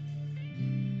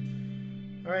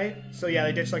 Alright, so yeah,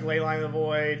 they ditched, like, Leyline of the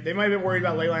Void. They might have been worried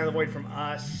about Leyline of the Void from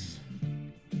us.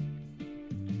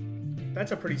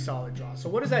 That's a pretty solid draw. So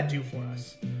what does that do for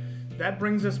us? That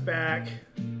brings us back.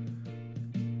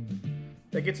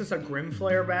 That gets us a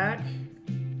Grimflare back.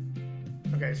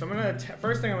 Okay, so I'm gonna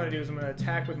first thing I'm gonna do is I'm gonna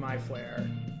attack with my Flare.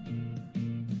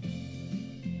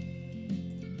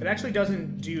 It actually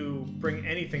doesn't bring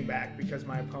anything back because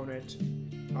my opponent,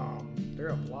 they're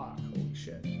a block. Holy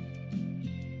shit,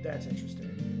 that's interesting.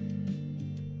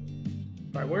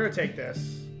 All right, we're gonna take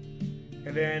this,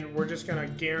 and then we're just gonna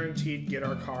guaranteed get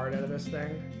our card out of this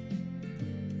thing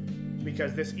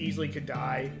because this easily could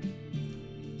die,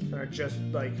 and I just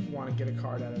like want to get a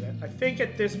card out of it. I think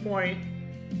at this point.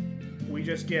 We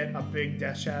just get a big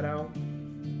Death Shadow.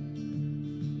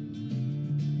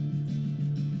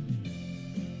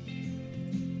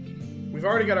 We've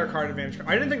already got our card advantage.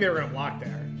 I didn't think they were going to block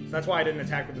there. So that's why I didn't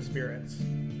attack with the Spirits.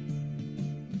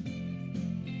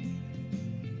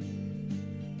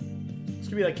 This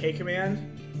could be like K-Command.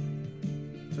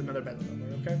 It's another Bedlam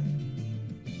Reveler, okay?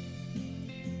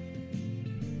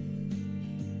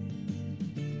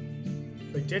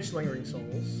 They ditch Lingering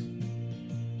Souls.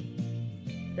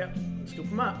 Yep. Scoop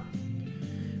them up.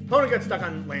 Opponent got stuck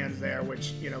on lands there,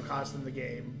 which, you know, cost them the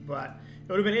game. But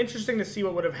it would have been interesting to see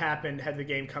what would have happened had the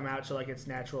game come out to, like, its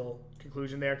natural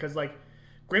conclusion there. Because, like,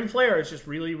 Grimflare is just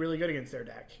really, really good against their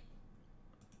deck.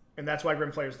 And that's why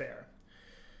Grimflare's there.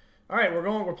 All right,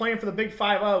 we're playing for the big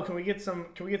 5-0. Can we get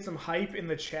some hype in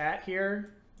the chat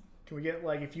here? Can we get,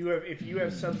 like, if you have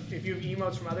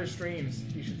emotes from other streams,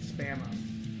 you should spam them.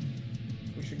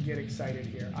 We should get excited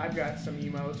here. I've got some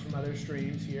emotes from other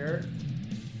streams here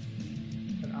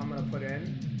that I'm gonna put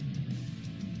in.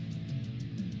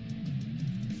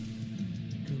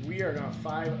 Because we are gonna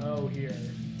 5-0 here.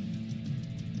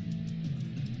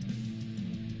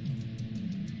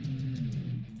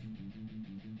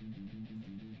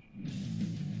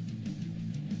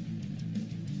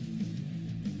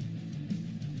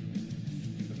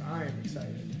 Because I am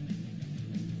excited.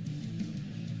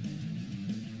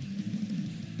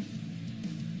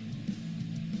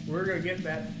 We're going to get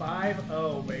that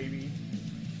 5-0, baby.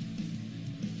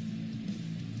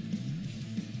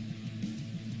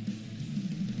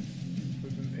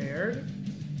 We've been paired.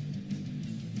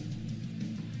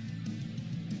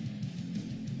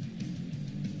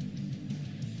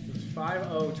 It's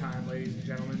 5-0 time, ladies and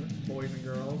gentlemen, boys and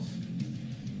girls.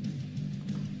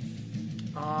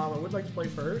 I would like to play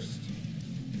first.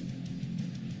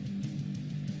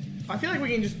 I feel like we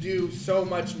can just do so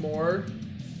much more.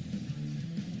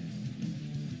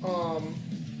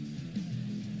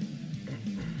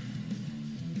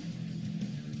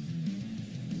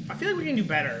 I feel like we can do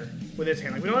better with this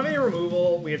hand. Like, we don't have any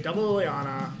removal. We have double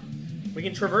Liliana. We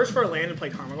can traverse for a land and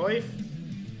play Tarmogoyf,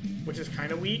 which is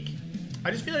kind of weak. I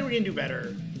just feel like we can do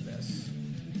better with this.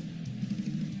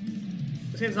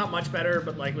 This hand's not much better,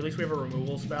 but like at least we have a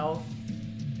removal spell.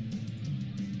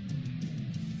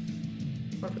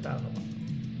 I'm gonna put that on the bottom.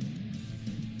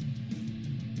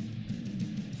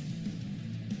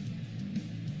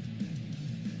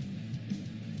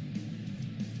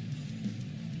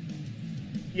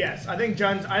 Yes, I think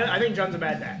Jund's a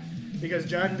bad deck because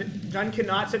Jund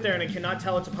cannot sit there and it cannot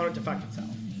tell its opponent to fuck itself.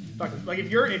 Like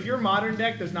if your modern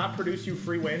deck does not produce you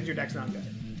free wins, your deck's not good.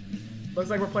 Looks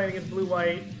like we're playing against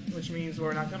blue-white, which means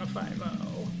we're not gonna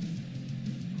 5-0.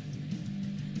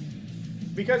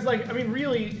 Because, like, I mean,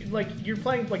 really, like, you're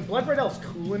playing, like, Blood Red Elf's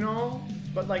cool and all,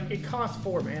 but, like, it costs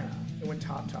 4 mana. It went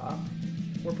top.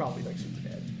 We're probably, like, super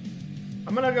dead.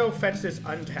 I'm gonna go fetch this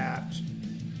untapped.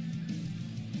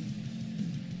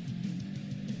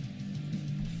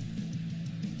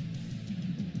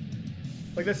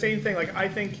 Like, the same thing, like, I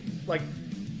think, like,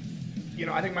 you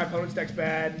know, I think my opponent's deck's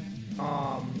bad.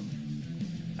 I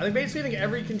think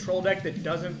every control deck that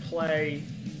doesn't play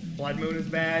Blood Moon is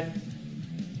bad.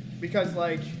 Because,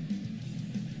 like,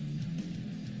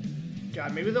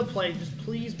 God, maybe they'll play, just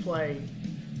please play.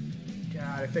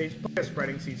 God, if they play a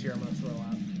Spreading Seas here, I'm gonna throw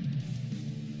out.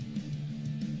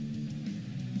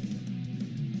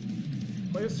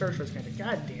 Play a Searcher's kind of,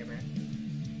 God damn it.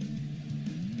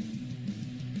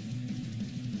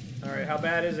 Alright, how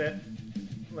bad is it?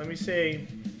 Let me see.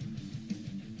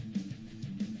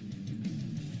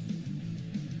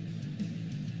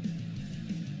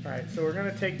 Alright, so we're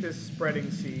gonna take this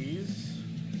Spreading Seas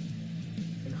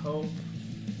and hope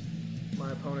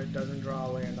my opponent doesn't draw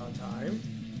a land on time.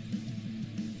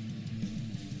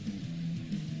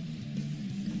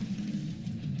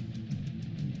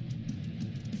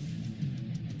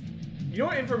 You know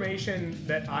what information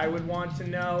that I would want to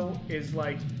know is,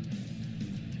 like,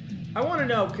 I want to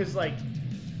know because, like,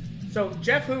 so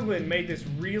Jeff Hoogland made this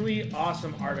really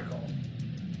awesome article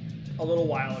a little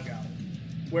while ago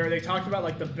where they talked about,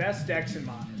 like, the best decks in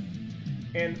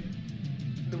Modern. And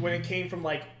when it came from,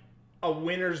 like, a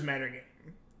winner's metagame,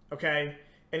 okay?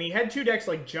 And he had 2 decks,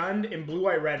 like Jund and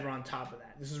Blue-White Red were on top of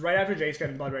that. This is right after Jace got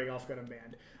and Blood Red Elf got him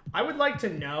banned. I would like to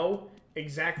know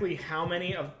exactly how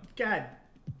many of... God,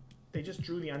 they just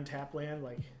drew the untapped land,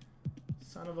 like,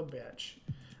 son of a bitch.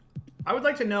 I would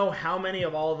like to know how many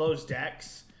of all of those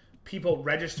decks people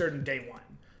registered in day 1.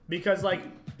 Because, like,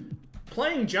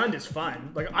 playing Jund is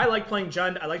fun. Like, I like playing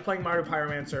Jund. I like playing Mardu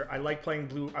Pyromancer. I like playing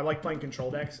blue. I like playing control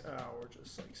decks. Oh, we're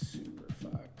just, like, super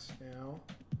fucked now.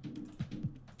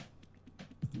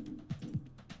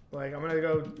 Like, I'm going to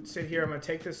go sit here. I'm going to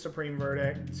take this Supreme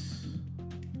Verdict.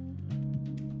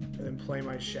 And then play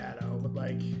my Shadow. But,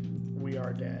 like, we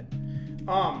are dead.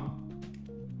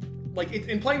 Like,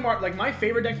 in playing like, my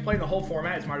favorite deck to play in the whole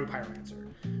format is Mardu Pyromancer.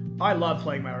 I love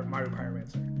playing Mardu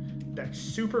Pyromancer. Deck's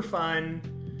super fun,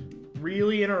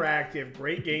 really interactive,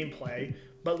 great gameplay.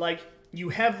 But, like, you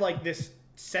have, like, this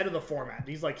set of the format.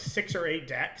 These, like, 6 or 8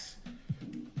 decks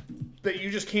that you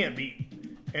just can't beat.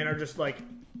 And are just, like,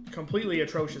 completely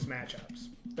atrocious matchups.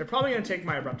 They're probably going to take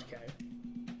my Abrupt Decay.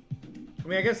 I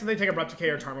mean, I guess if they take Abrupt Decay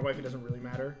or Tarmogoyf, it doesn't really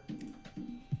matter.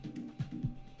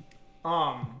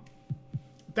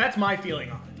 That's my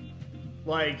feeling on it.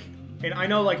 Like, and I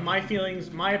know, like, my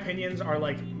feelings, my opinions are,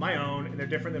 like, my own, and they're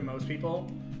different than most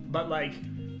people. But, like,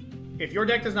 if your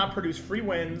deck does not produce free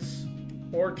wins,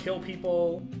 or kill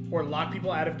people, or lock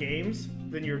people out of games,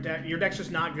 then your deck's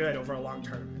just not good over a long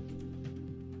tournament.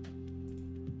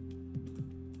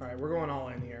 Alright, we're going all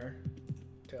in here.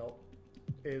 Tilt.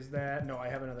 Is that... No, I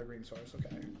have another green source.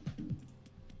 Okay.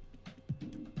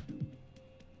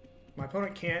 My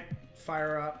opponent can't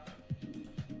fire up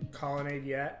Colonnade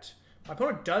yet. My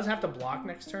opponent does have to block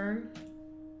next turn.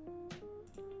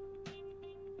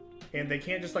 And they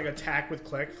can't just, like, attack with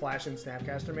Click, Flash, and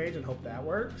Snapcaster Mage and hope that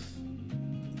works.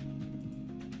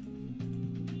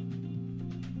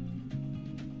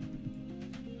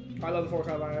 I love the 4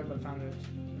 card lineup, but I found it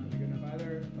not good enough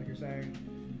either, like you're saying.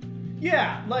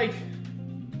 Yeah, like...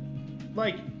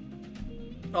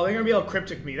 Oh, they're gonna be able to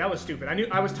cryptic me. That was stupid.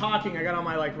 I was talking, I got on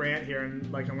my, like, rant here,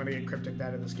 and, like, I'm gonna get cryptic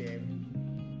that in this game.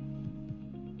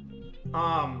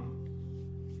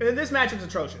 And this matchup's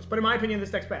atrocious, but in my opinion, this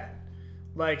deck's bad.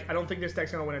 Like, I don't think this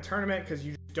deck's gonna win a tournament because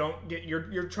you just don't get...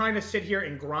 You're trying to sit here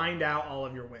and grind out all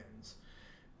of your wins.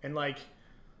 And, like,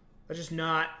 that's just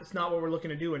not... It's not what we're looking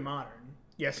to do in Modern.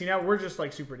 Yeah, see, now we're just,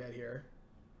 like, super dead here.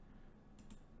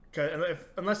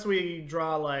 Unless we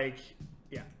draw, like...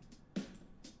 Yeah.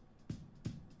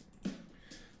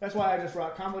 That's why I just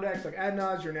rock combo decks like Ad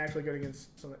Nauseam. You're naturally good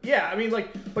against something. Yeah, I mean,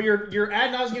 like, but your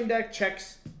Ad Nauseam deck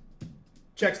checks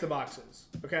the boxes.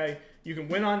 Okay, you can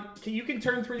win on. You can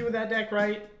turn 3 with that deck,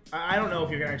 right? I don't know if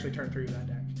you can actually turn 3 with that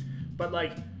deck, but,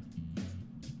 like,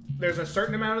 there's a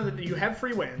certain amount of you have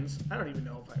free wins. I don't even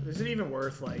know if is it even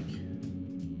worth, like.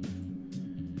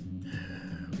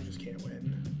 We just can't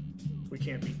win. We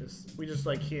can't beat this. We just,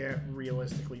 like, can't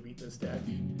realistically beat this deck.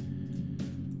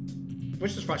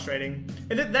 Which is frustrating.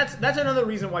 And that's another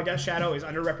reason why Death Shadow is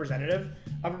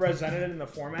underrepresented in the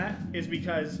format, is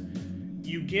because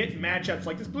you get matchups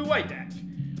like this blue-white deck.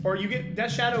 Or you get...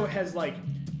 Death Shadow has, like...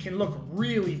 Can look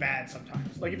really bad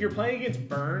sometimes. Like, if you're playing against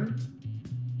Burn...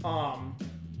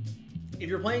 If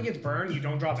you're playing against Burn, you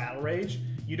don't draw Battle Rage,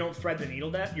 you don't thread the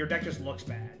needle deck, your deck just looks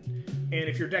bad. And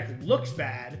if your deck looks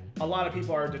bad, a lot of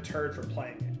people are deterred from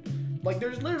playing it. Like,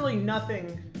 there's literally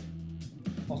nothing...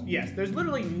 Well, yes, there's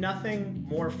literally nothing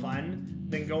more fun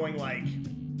than going, like,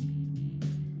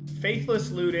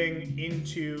 Faithless Looting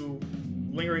into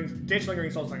Ditch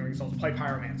Lingering Souls, play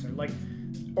Pyromancer. Like,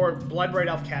 or Bloodbraid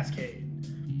Elf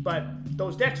Cascade. But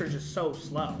those decks are just so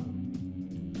slow.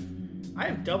 I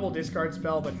have double discard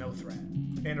spell, but no threat.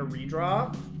 And a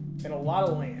redraw, and a lot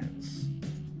of lands.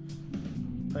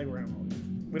 I think we're gonna roll.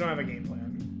 We don't have a game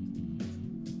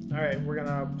plan. Alright, we're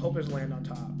gonna hope there's land on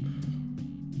top.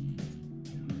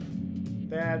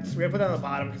 We gotta put that on the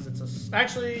bottom because it's a...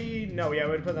 Actually, no, yeah,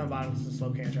 we would put that on the bottom because it's a slow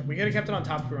cantrip. We could have kept it on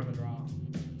top if we were on the draw.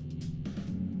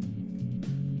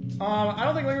 I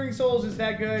don't think Lingering Souls is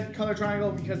that good, Color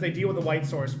Triangle, because they deal with the white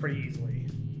source pretty easily.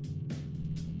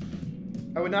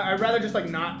 I'd rather just, like,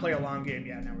 not play a long game.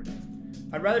 Yeah, now we're done.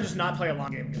 I'd rather just not play a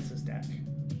long game against this deck.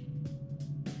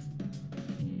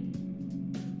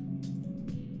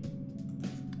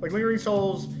 Like, Lingering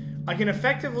Souls, I can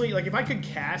effectively... Like, if I could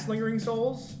cast Lingering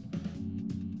Souls...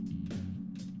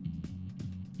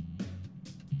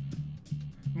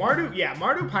 Mardu, yeah,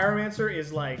 Mardu Pyromancer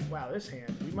is like, wow, this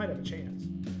hand, we might have a chance.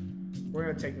 We're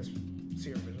going to take this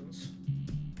Seer Visions.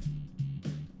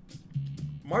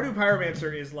 Mardu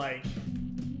Pyromancer is like,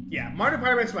 yeah, Mardu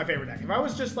Pyromancer is my favorite deck. If I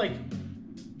was just like,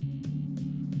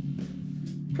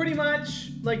 pretty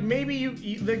much, like maybe you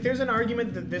like, there's an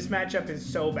argument that this matchup is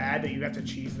so bad that you have to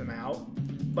cheese them out.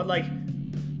 But like,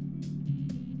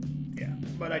 yeah,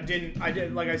 but I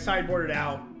sideboarded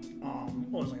out,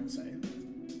 what was I going to say?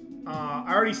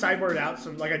 I already sideboarded out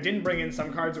some, like I didn't bring in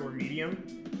some cards that were medium.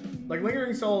 Like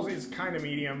Lingering Souls is kind of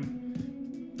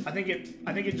medium. I think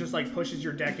it just like pushes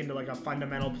your deck into like a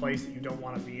fundamental place that you don't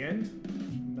want to be in.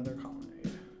 Another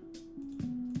Colonnade.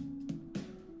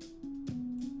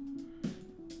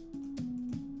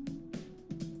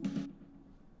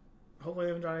 Hopefully they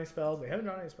haven't drawn any spells. They haven't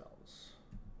drawn any spells.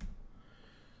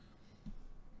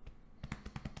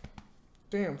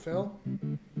 Damn, Phil.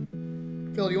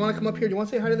 Phil, do you want to come up here? Do you want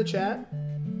to say hi to the chat? Do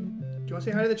you want to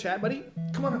say hi to the chat, buddy?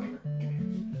 Come on up here.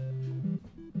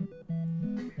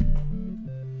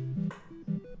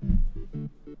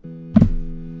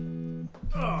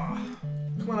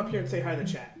 Come on up here and say hi to the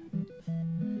chat.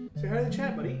 Say hi to the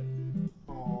chat, buddy.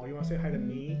 Oh, you want to say hi to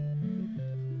me?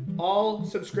 All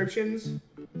subscriptions.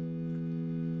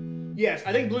 Yes,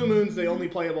 I think Blue Moon's the only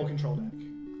playable control deck.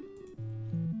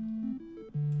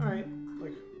 Alright,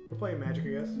 like, we're playing Magic,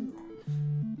 I guess.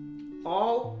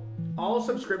 All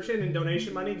subscription and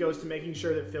donation money goes to making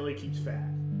sure that Philly keeps fat.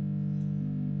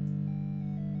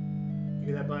 You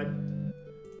hear that, bud?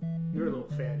 You're a little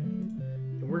fatty,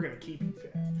 and we're gonna keep you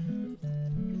fat.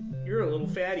 You're a little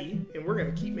fatty, and we're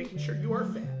gonna keep making sure you are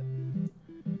fat.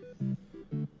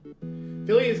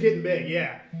 Philly is getting big,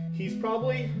 yeah. He's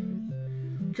probably...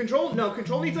 Control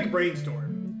needs like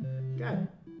Brainstorm. God.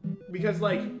 Because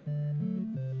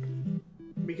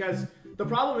the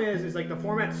problem is like the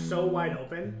format's so wide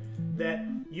open that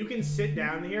you can sit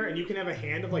down here and you can have a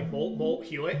hand of like Bolt,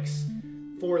 Helix,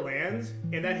 4 lands,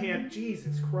 and that hand,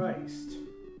 Jesus Christ.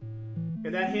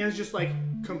 And that hand's just like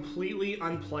completely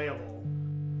unplayable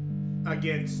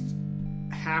against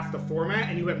half the format,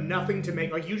 and you have nothing to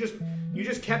make. Like you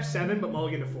just kept 7 but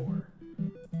mulligan to 4.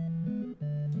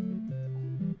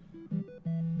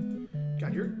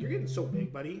 God, you're getting so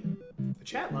big, buddy. The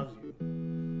chat loves you.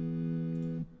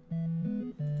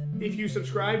 If you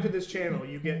subscribe to this channel,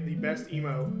 you get the best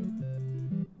emo,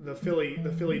 the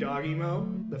Philly dog emo,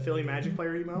 the Philly Magic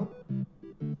player emo,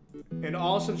 and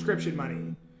all subscription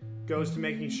money goes to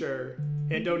making sure,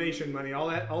 and donation money, all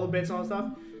the bits and all that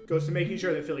stuff goes to making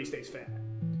sure that Philly stays fat.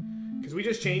 Because we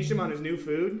just changed him on his new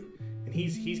food, and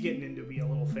he's getting into be a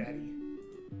little fatty.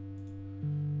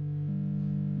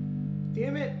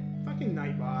 Damn it, fucking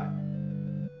Nightbot.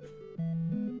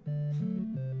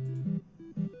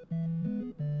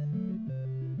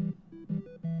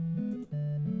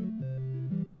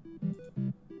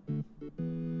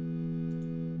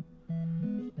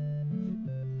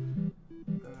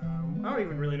 I don't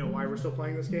even really know why we're still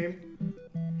playing this game.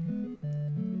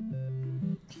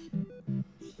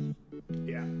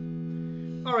 Yeah.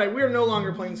 Alright, we are no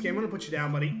longer playing this game. I'm gonna put you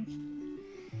down, buddy.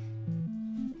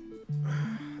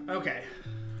 Okay.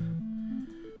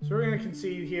 So we're gonna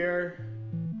concede here.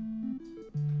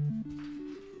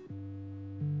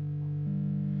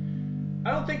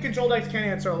 I don't think control decks can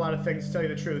answer a lot of things, to tell you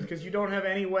the truth, because you don't have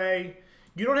any way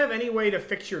to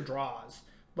fix your draws.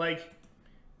 Like,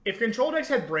 if control decks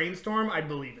had Brainstorm, I'd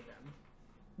believe in them.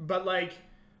 But, like,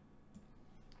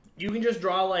 you can just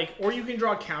draw, like, or you can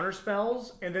draw counter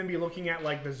spells and then be looking at,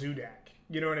 like, the Zoo deck.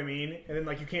 You know what I mean? And then,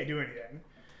 like, you can't do anything.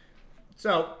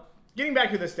 So, getting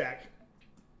back to this deck.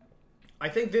 I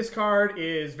think this card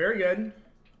is very good.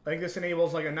 I think this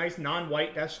enables, like, a nice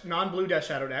non-blue Death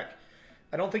Shadow deck.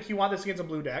 I don't think you want this against a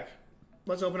blue deck.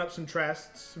 Let's open up some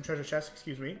treasure chests,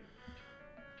 excuse me.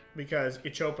 Because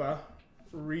Ichopa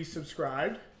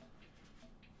resubscribed.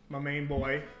 My main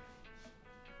boy,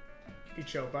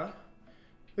 Ichopa. At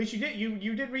least you did.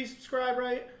 You did resubscribe,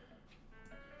 right?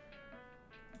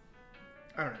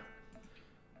 I don't know.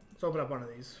 Let's open up one of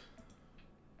these.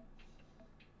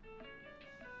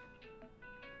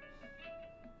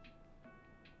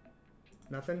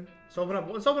 Nothing. Let's open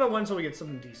up one so we get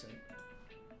something decent.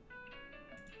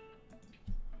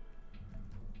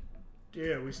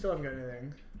 Dude, we still haven't got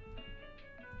anything.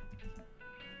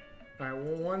 All right,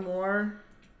 one more.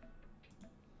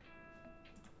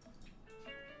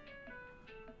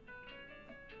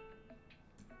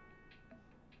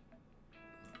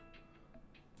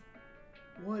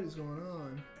 What is going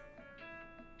on?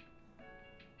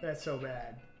 That's so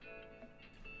bad.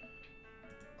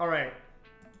 All right,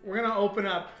 we're gonna open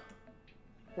up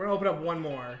one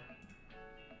more.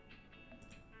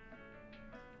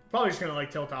 Probably just gonna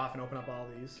like tilt off and open up all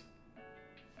these.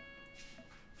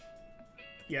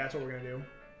 Yeah, that's what we're gonna do.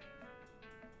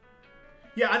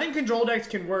 Yeah, I think control decks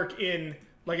can work in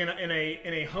like in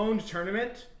a honed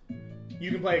tournament.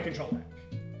 You can play a control deck.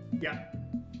 Yeah.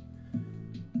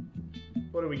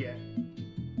 What do we get?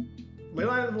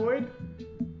 Leyline of the Void?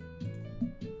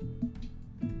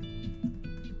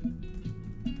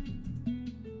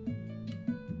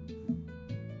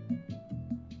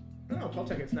 Oh, 12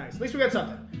 tickets, nice. At least we got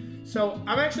something. So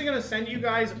I'm actually gonna send you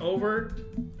guys over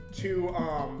to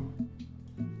I'm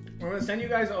gonna send you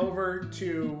guys over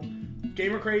to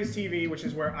Gamer Craze TV, which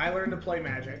is where I learned to play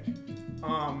Magic.